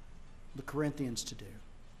the Corinthians to do.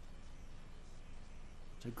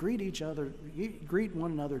 To greet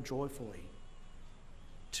one another joyfully.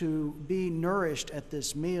 To be nourished at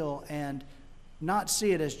this meal and not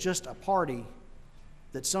see it as just a party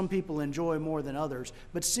that some people enjoy more than others,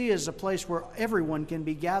 but see it as a place where everyone can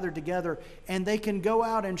be gathered together and they can go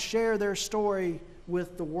out and share their story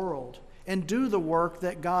with the world and do the work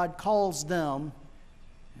that God calls them,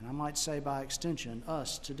 and I might say by extension,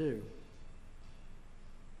 us to do.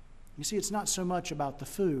 You see, it's not so much about the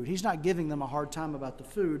food. He's not giving them a hard time about the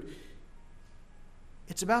food.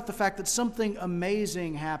 It's about the fact that something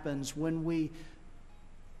amazing happens when we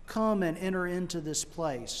come and enter into this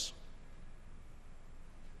place.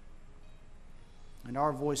 And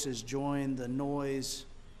our voices join the noise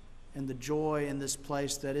and the joy in this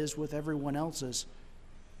place that is with everyone else's.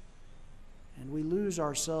 And we lose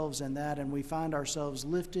ourselves in that, and we find ourselves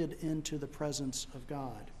lifted into the presence of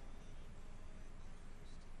God.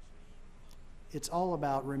 It's all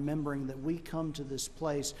about remembering that we come to this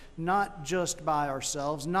place not just by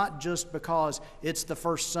ourselves, not just because it's the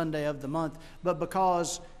first Sunday of the month, but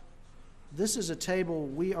because this is a table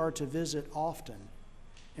we are to visit often.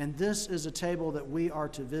 And this is a table that we are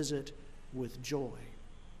to visit with joy.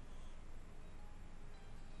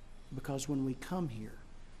 Because when we come here,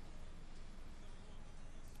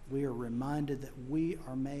 we are reminded that we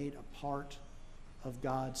are made a part of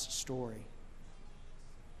God's story.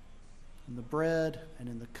 In the bread and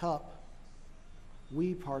in the cup,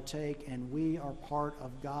 we partake and we are part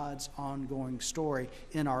of God's ongoing story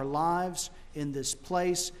in our lives, in this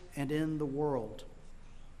place, and in the world.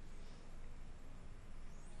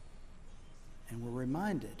 And we're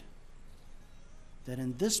reminded that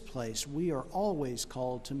in this place we are always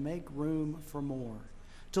called to make room for more.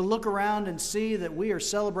 To look around and see that we are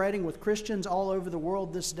celebrating with Christians all over the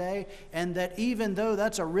world this day, and that even though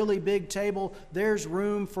that's a really big table, there's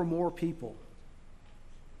room for more people.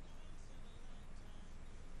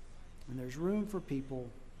 And there's room for people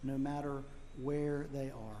no matter where they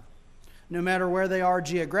are. No matter where they are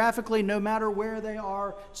geographically, no matter where they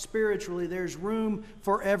are spiritually, there's room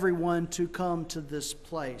for everyone to come to this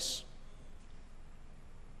place.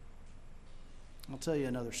 I'll tell you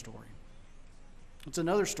another story. It's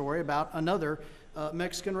another story about another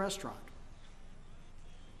Mexican restaurant.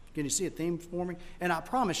 Can you see a theme forming? And I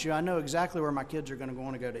promise you, I know exactly where my kids are going to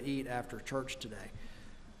want to go to eat after church today.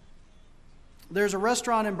 There's a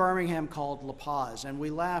restaurant in Birmingham called La Paz, and we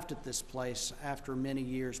laughed at this place after many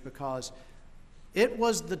years because it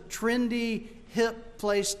was the trendy, hip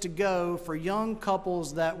place to go for young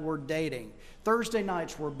couples that were dating. Thursday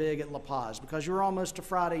nights were big at La Paz because you're almost to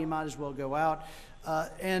Friday, you might as well go out.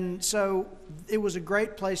 And so it was a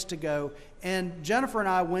great place to go. And Jennifer and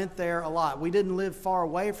I went there a lot. We didn't live far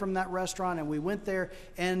away from that restaurant, and we went there.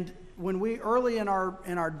 And when we, early in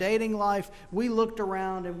our dating life, we looked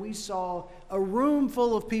around and we saw a room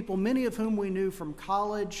full of people, many of whom we knew from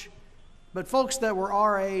college, but folks that were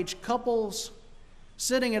our age, couples,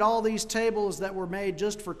 sitting at all these tables that were made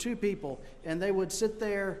just for two people. And they would sit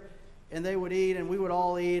there and they would eat, and we would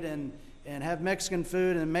all eat and have Mexican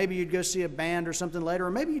food, and maybe you'd go see a band or something later,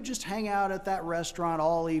 or maybe you'd just hang out at that restaurant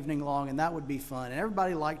all evening long, and that would be fun. And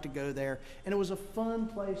everybody liked to go there, and it was a fun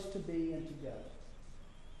place to be and to go.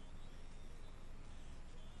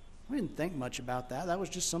 We didn't think much about that. That was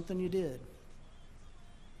just something you did.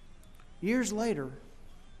 Years later,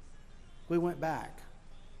 we went back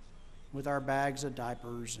with our bags of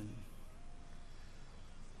diapers and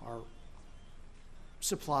our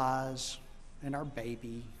supplies and our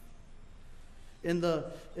baby. In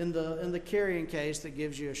the carrying case that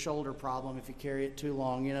gives you a shoulder problem if you carry it too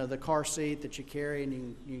long, you know, the car seat that you carry,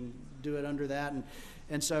 and you can do it under that,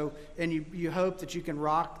 and you hope that you can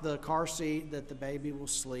rock the car seat that the baby will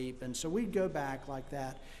sleep. And so we'd go back like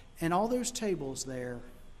that, and all those tables there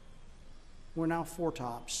were now four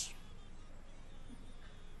tops.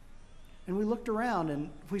 And we looked around and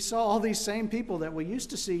we saw all these same people that we used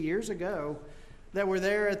to see years ago that were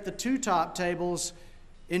there at the two-top tables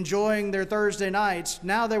enjoying their Thursday nights.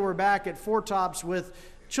 Now they were back at four tops with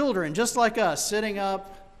children, just like us, sitting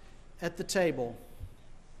up at the table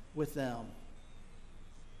with them.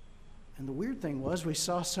 And the weird thing was we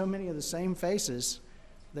saw so many of the same faces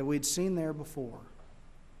that we'd seen there before.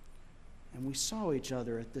 And we saw each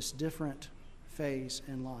other at this different phase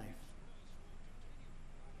in life.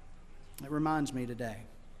 It reminds me today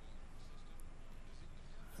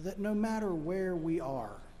that no matter where we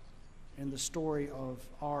are in the story of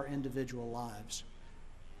our individual lives,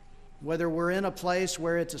 whether we're in a place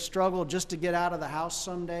where it's a struggle just to get out of the house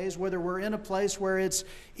some days, whether we're in a place where it's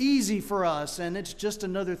easy for us and it's just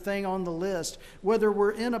another thing on the list, whether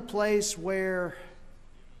we're in a place where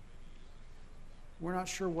we're not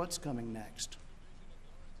sure what's coming next,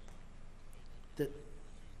 that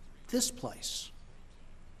this place,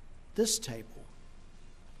 this table,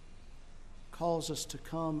 calls us to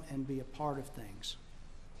come and be a part of things.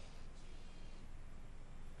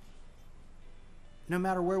 No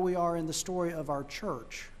matter where we are in the story of our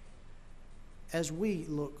church, as we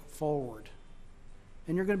look forward.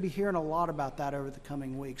 And you're going to be hearing a lot about that over the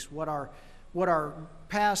coming weeks, what our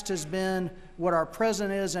past has been, what our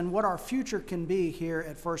present is, and what our future can be here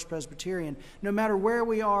at First Presbyterian. No matter where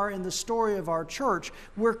we are in the story of our church,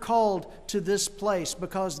 we're called to this place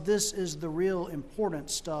because this is the real important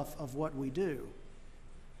stuff of what we do.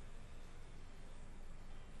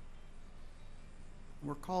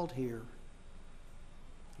 We're called here.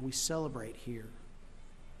 We celebrate here.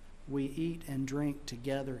 We eat and drink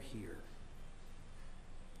together here.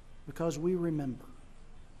 Because we remember.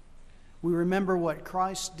 We remember what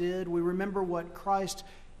Christ did. We remember what Christ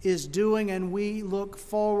is doing, and we look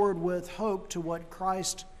forward with hope to what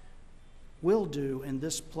Christ will do in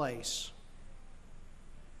this place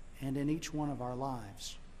and in each one of our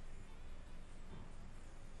lives.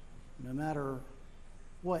 No matter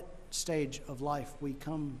what stage of life we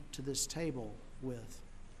come to this table with.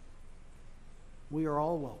 We are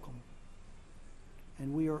all welcome,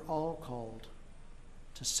 and we are all called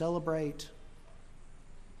to celebrate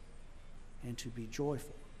and to be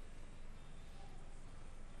joyful.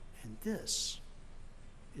 And this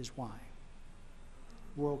is why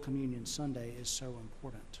World Communion Sunday is so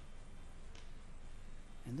important.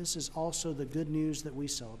 And this is also the good news that we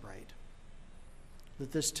celebrate,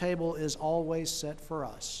 that this table is always set for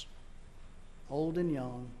us, old and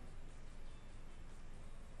young,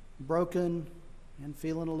 broken and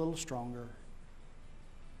feeling a little stronger,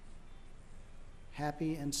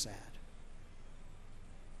 happy and sad.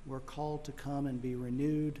 We're called to come and be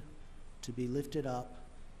renewed, to be lifted up,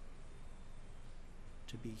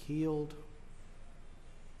 to be healed,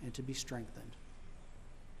 and to be strengthened,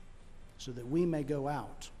 so that we may go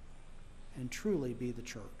out and truly be the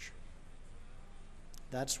church.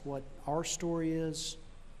 That's what our story is,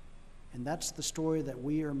 and that's the story that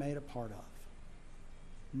we are made a part of.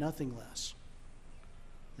 Nothing less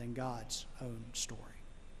than God's own story.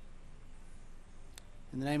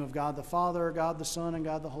 In the name of God the Father, God the Son, and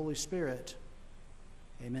God the Holy Spirit,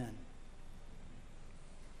 amen.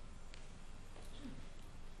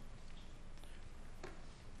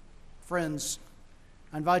 Friends,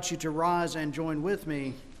 I invite you to rise and join with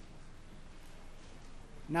me.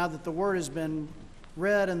 Now that the word has been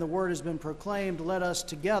read and the word has been proclaimed, let us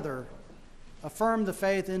together affirm the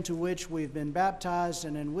faith into which we've been baptized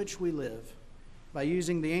and in which we live by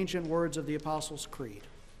using the ancient words of the Apostles' Creed.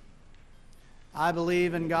 I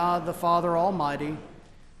believe in God the Father Almighty,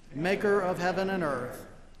 maker of heaven and earth,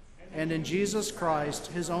 and in Jesus Christ,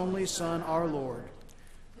 his only Son, our Lord,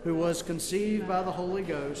 who was conceived by the Holy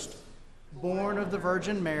Ghost, born of the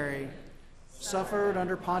Virgin Mary, suffered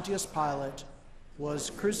under Pontius Pilate, was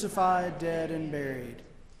crucified, dead, and buried.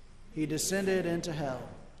 He descended into hell.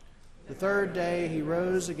 The third day he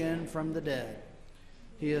rose again from the dead.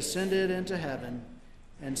 He ascended into heaven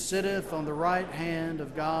and sitteth on the right hand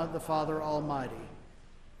of God the Father Almighty.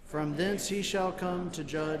 From thence he shall come to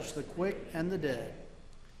judge the quick and the dead.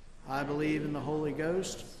 I believe in the Holy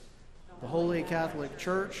Ghost, the Holy Catholic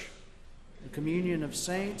Church, the communion of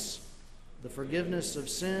saints, the forgiveness of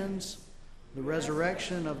sins, the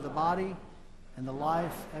resurrection of the body, and the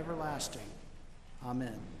life everlasting.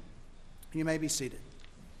 Amen. You may be seated.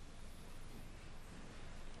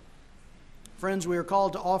 Friends, we are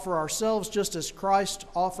called to offer ourselves just as Christ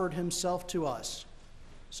offered himself to us.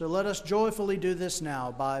 So let us joyfully do this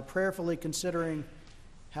now by prayerfully considering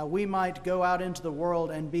how we might go out into the world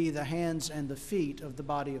and be the hands and the feet of the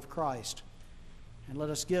body of Christ. And let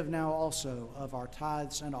us give now also of our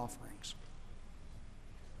tithes and offerings.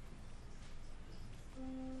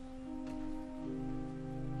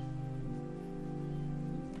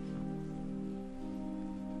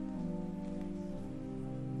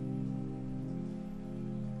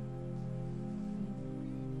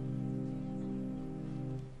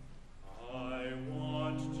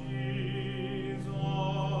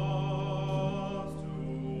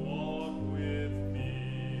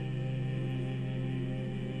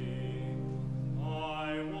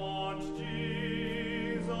 I want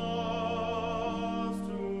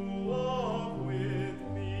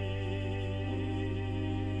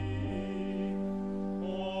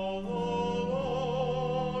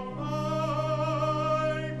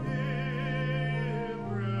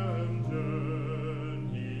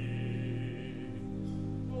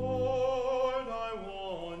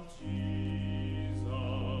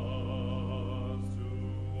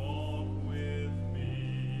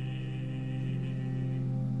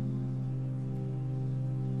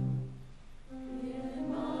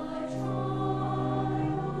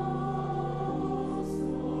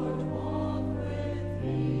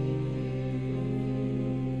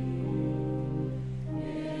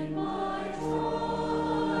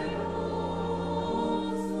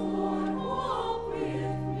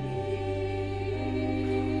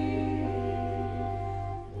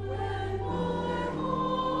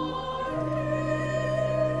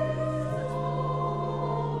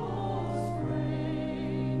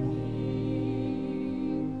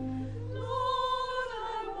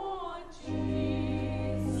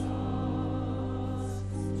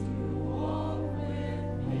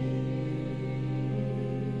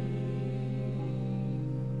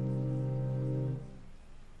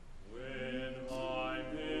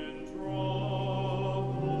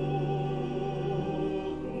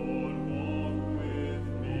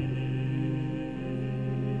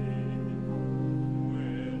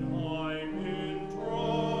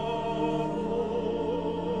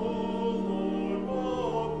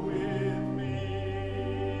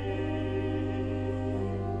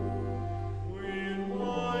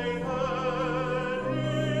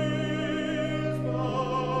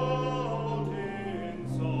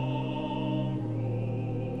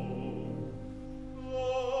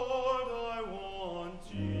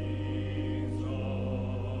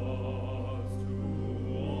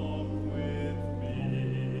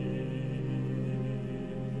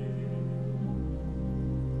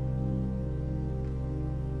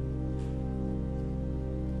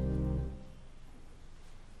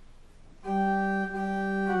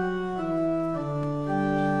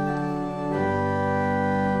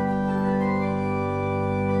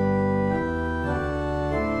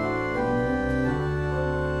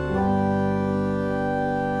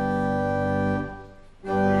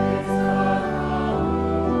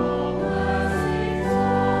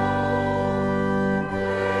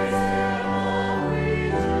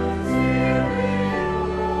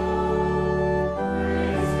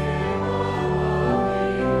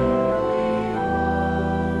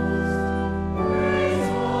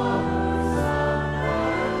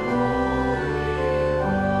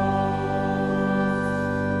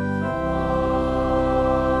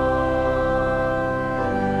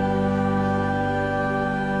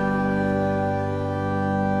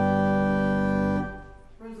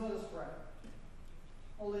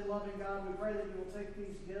merciful and loving God, we pray that you will take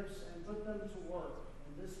these gifts and put them to work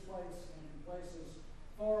in this place and in places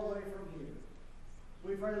far away from here.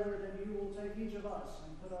 We pray, Lord, that you will take each of us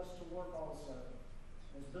and put us to work also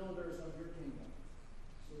as builders of your kingdom,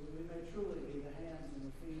 so that we may truly be the hands and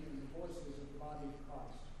the feet and the voices of the body of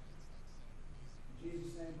Christ. In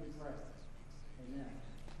Jesus' name we pray. Amen.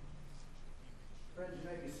 Friends, you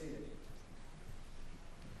may be seated.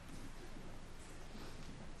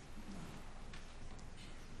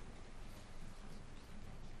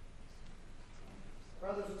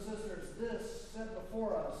 Brothers and sisters, this set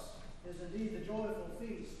before us is indeed the joyful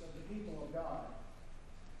feast of the people of God.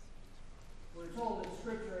 We're told in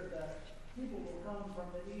Scripture that people will come from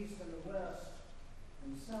the east and the west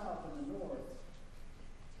and the south and the north.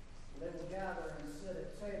 They will gather and sit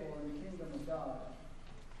at table in the kingdom of God.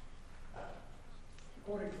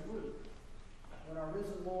 According to Luke, when our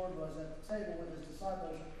risen Lord was at the table with his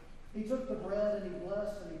disciples, he took the bread and he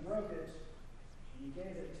blessed and he broke it and he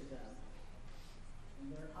gave it to them.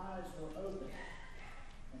 And their eyes were opened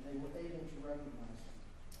and they were able to recognize him.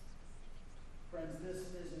 Friends, this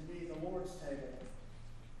is indeed the Lord's table.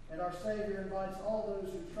 And our Savior invites all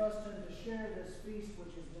those who trust him to share this feast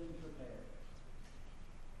which has been prepared.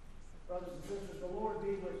 Brothers and sisters, the Lord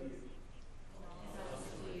be with you. And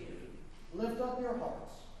also with you. Lift up your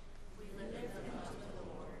hearts. We lift them up to the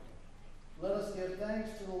Lord. Let us give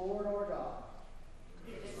thanks to the Lord our God.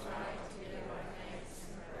 It is right to give our thanks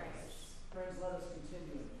and praise. Friends, let us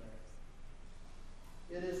continue in prayer.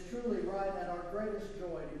 It is truly right and our greatest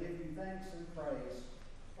joy to give you thanks and praise,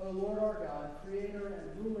 O Lord our God, creator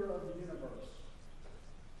and ruler of the universe.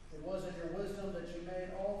 It was in your wisdom that you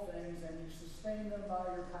made all things and you sustained them by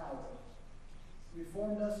your power. You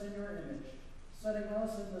formed us in your image, setting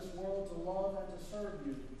us in this world to love and to serve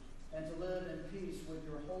you and to live in peace with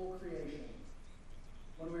your whole creation.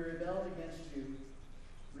 When we rebelled against you,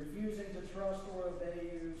 refusing to trust or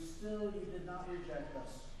obey you, still you did not reject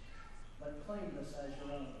us, but claimed us as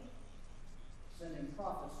your own, sending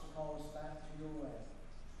prophets to call us back to your way.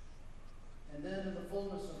 And then in the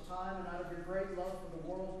fullness of time and out of your great love for the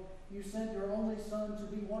world, you sent your only Son to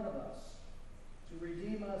be one of us, to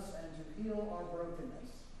redeem us and to heal our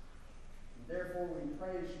brokenness. And therefore we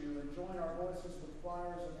praise you and join our voices with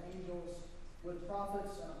choirs of angels, with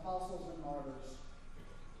prophets and apostles and martyrs,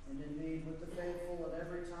 and indeed with the faithful at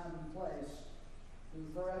every time and place, who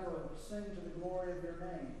forever sing to the glory of your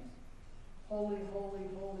name. Holy, holy,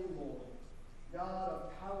 holy Lord, God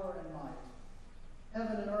of power and might.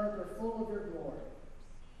 Heaven and earth are full of your glory.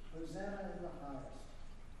 Hosanna in the highest.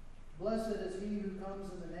 Blessed is he who comes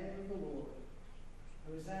in the name of the Lord.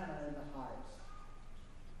 Hosanna in the highest.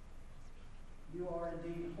 You are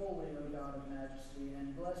indeed holy, O God of majesty,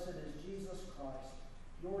 and blessed is Jesus Christ,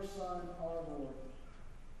 your Son, our Lord.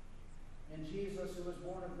 In Jesus, who was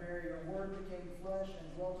born of Mary, your word became flesh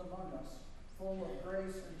and dwelt among us, full of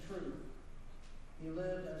grace and truth. He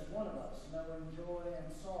lived as one of us, knowing joy and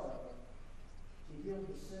sorrow. He healed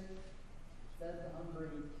the sick, fed the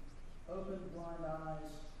hungry, opened blind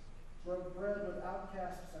eyes, broke bread with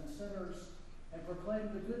outcasts and sinners, and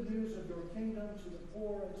proclaimed the good news of your kingdom to the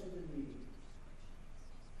poor and to the needy.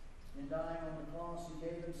 In dying on the cross, he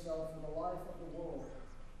gave himself for the life of the world.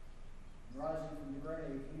 And rising from the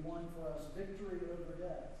grave, he won for us victory over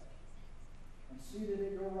death. And seated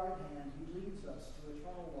at your right hand, he leads us to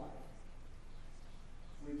eternal life.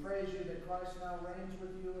 We praise you that Christ now reigns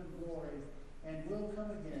with you in glory and will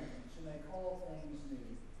come again to make all things new.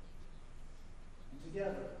 And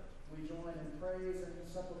together we join in praise and in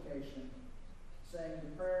supplication, saying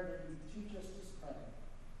the prayer that you teach us to pray,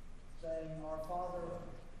 saying, Our Father,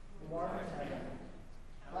 who art in heaven,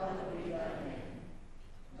 hallowed be thy name.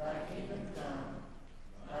 Thy kingdom come,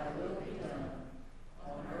 thy will be done,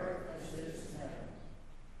 on earth as it is in heaven.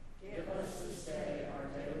 Give us this day our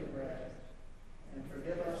daily bread, and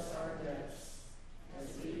forgive us our debts, as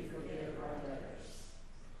we forgive our debtors.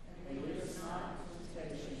 And lead us not into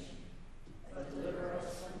temptation, but deliver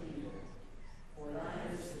us from evil. For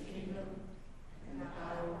thine is the kingdom, and the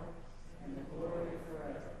power, and the glory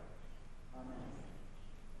forever. Amen.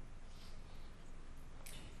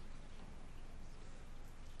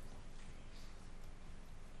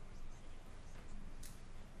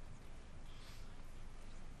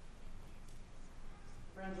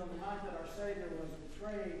 Friends, on the night that our Savior was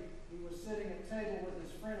betrayed, he was sitting at table with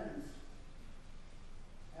his friends.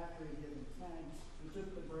 After he had given thanks, he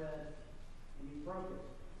took the bread and he broke it.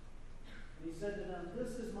 And he said to them,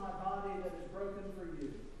 This is my body that is broken for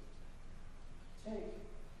you. Take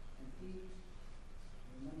and eat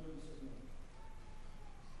in remembrance of me.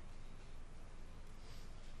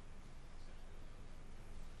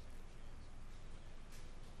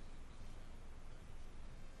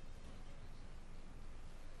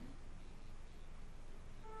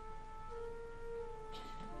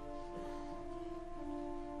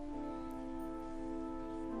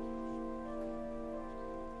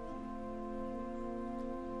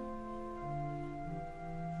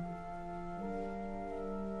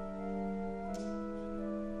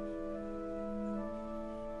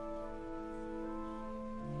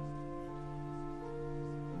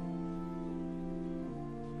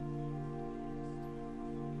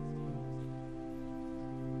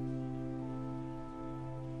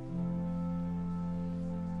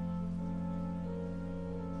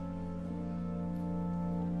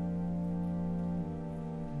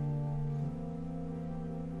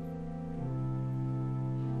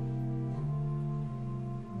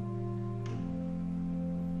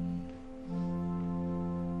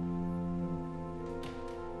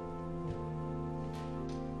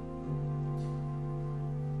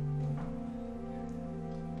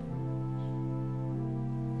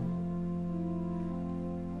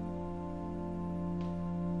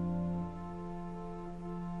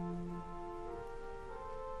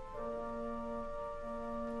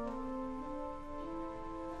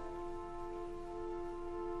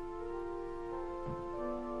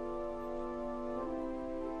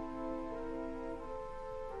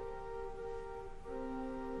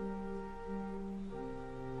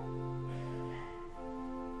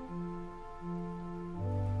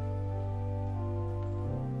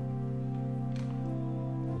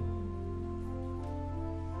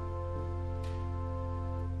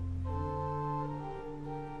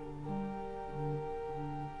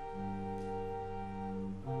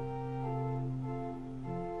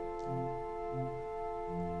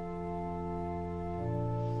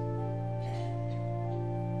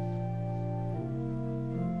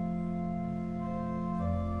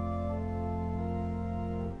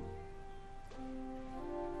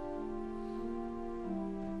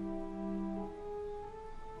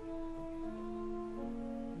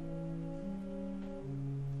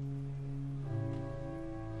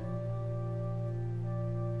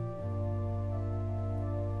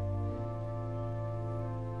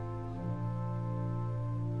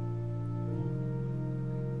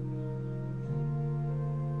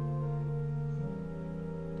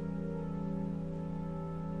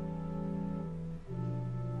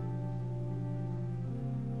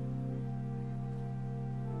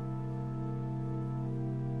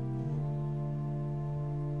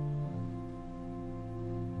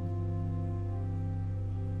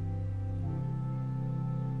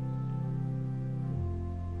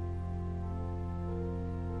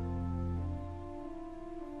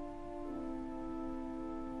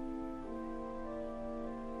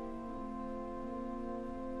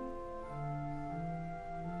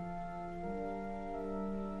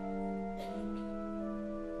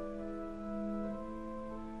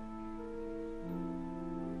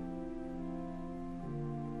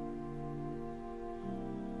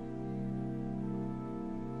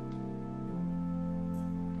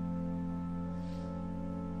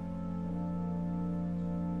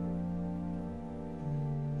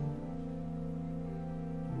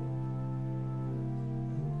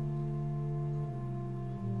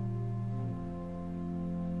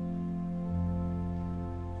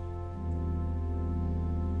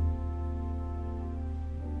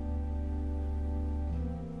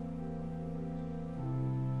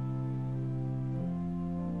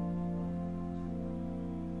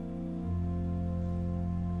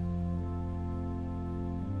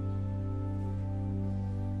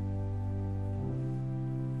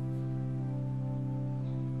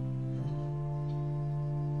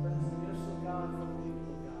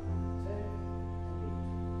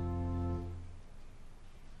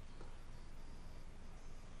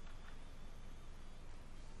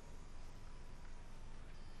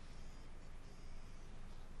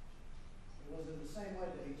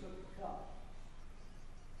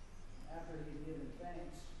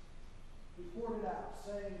 he poured it out,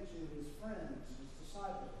 saying to his friends, his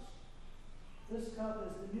disciples, "This cup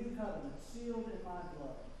is the new covenant, sealed in my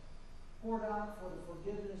blood, poured out for the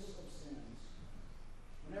forgiveness of sins.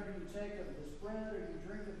 Whenever you take of this bread or you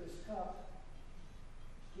drink of this cup,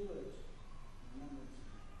 do it in remembrance of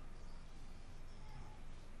me."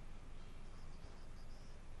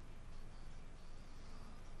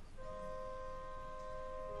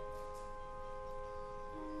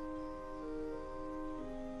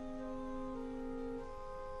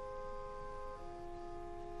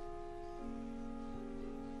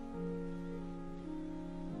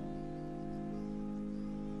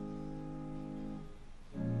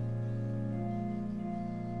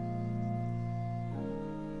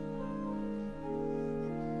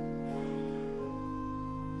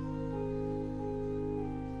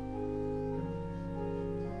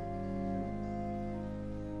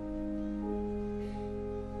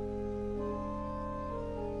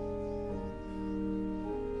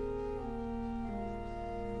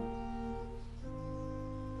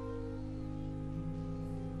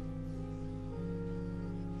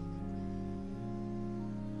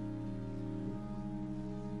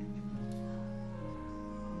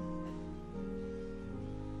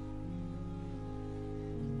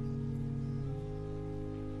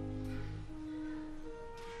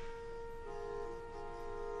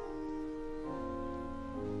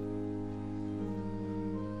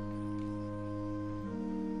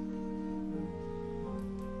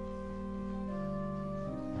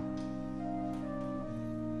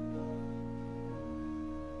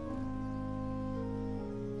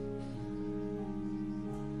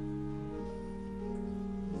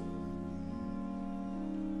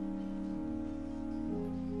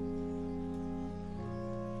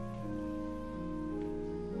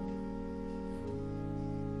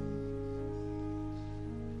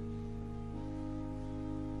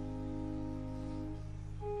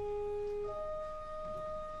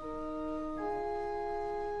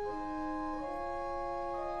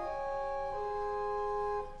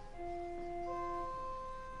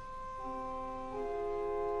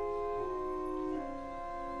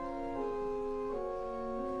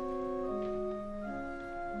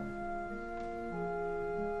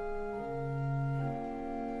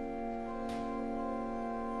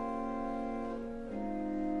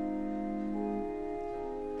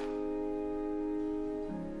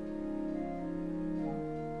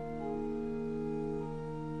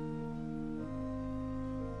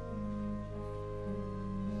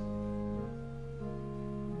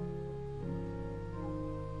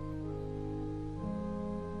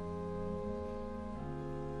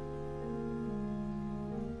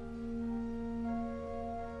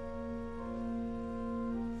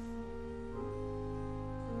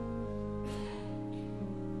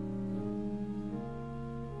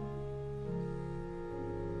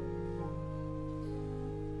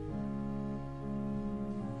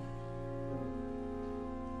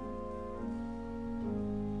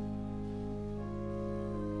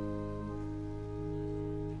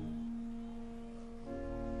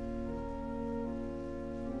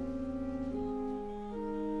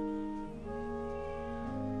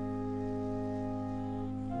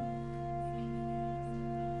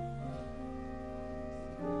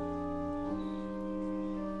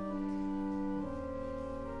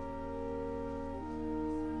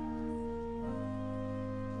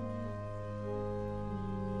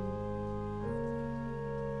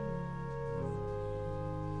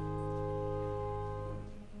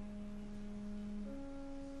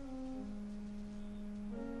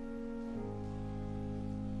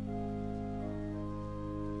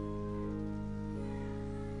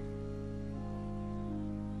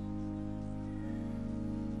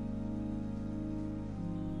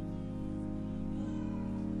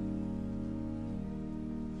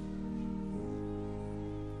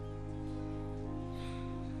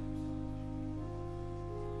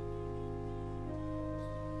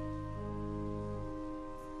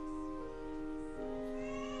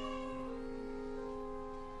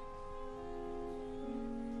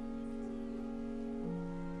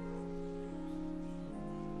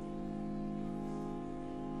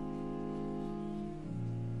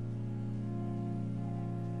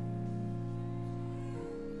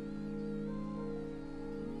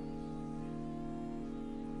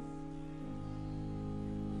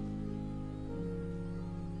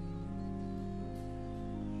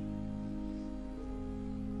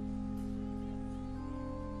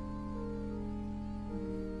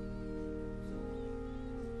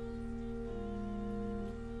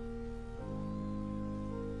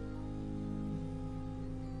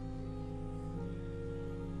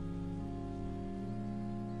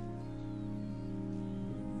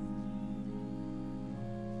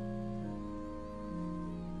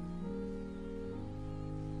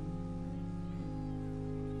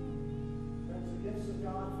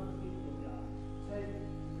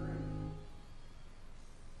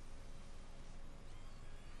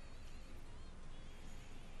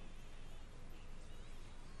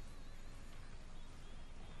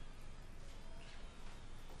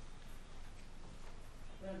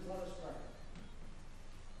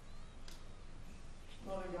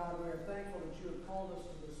 called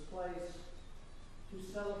us to this place to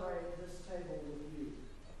celebrate this table with you.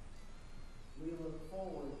 We look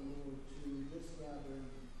forward, Lord, to this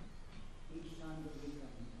gathering each time that we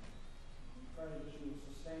come. We pray that you will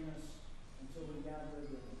sustain us until we gather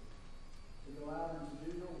again, to go out and to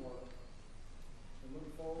do your work, to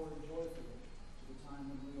look forward joyfully to the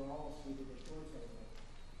time when we are all seated at your table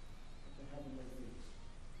at the heavenly feast.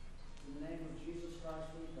 In the name of Jesus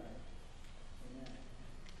Christ we pray. Amen.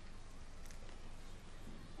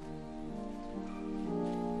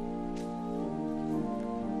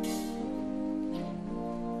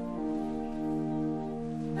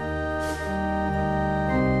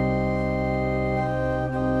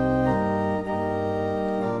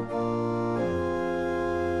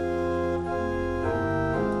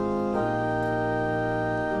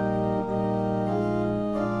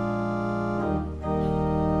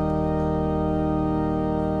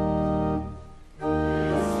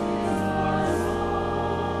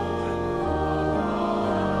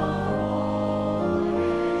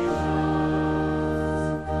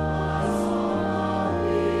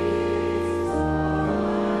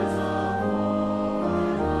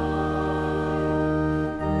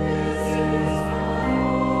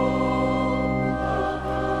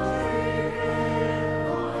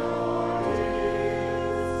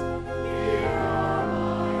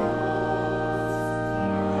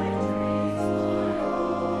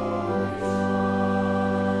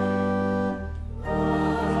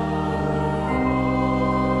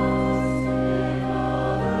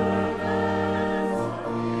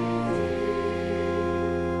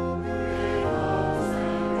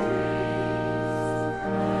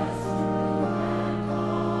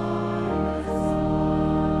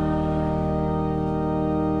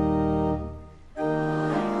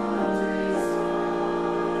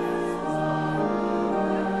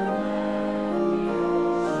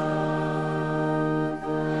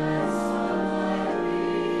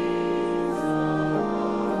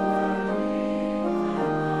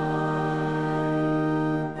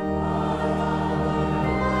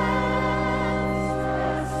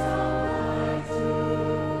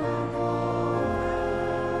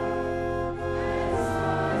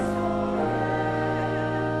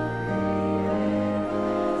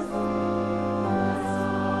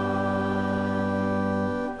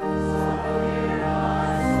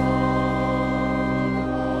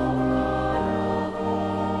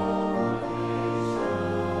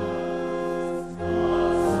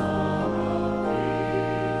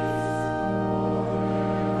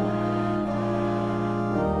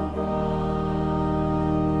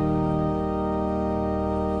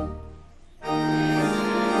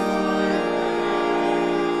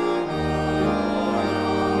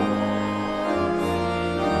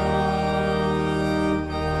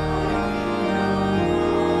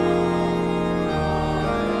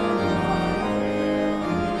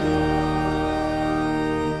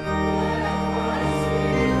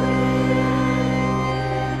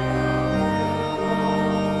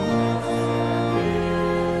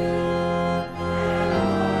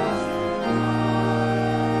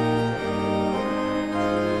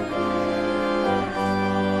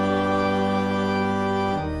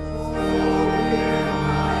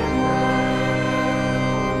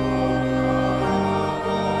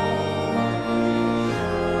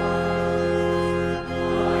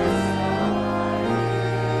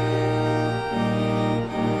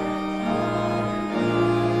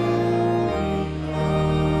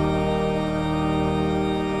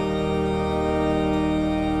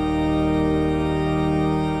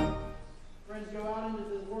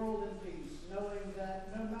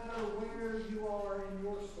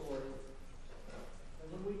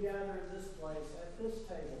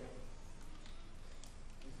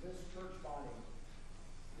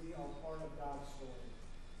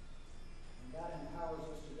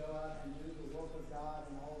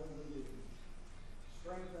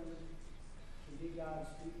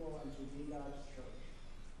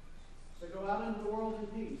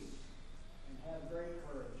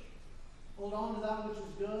 Hold on to that which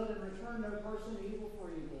is good and return no person evil for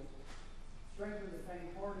evil. Strengthen the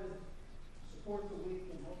faint-hearted, support the weak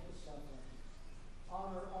and help the suffering.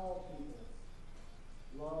 Honor all people.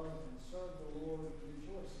 Love and serve the Lord,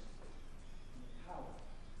 rejoicing in the power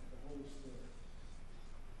of the Holy Spirit.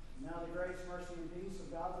 And now the grace, mercy, and peace of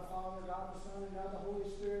God the Father, God the Son, and God the Holy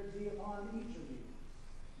Spirit be upon each of you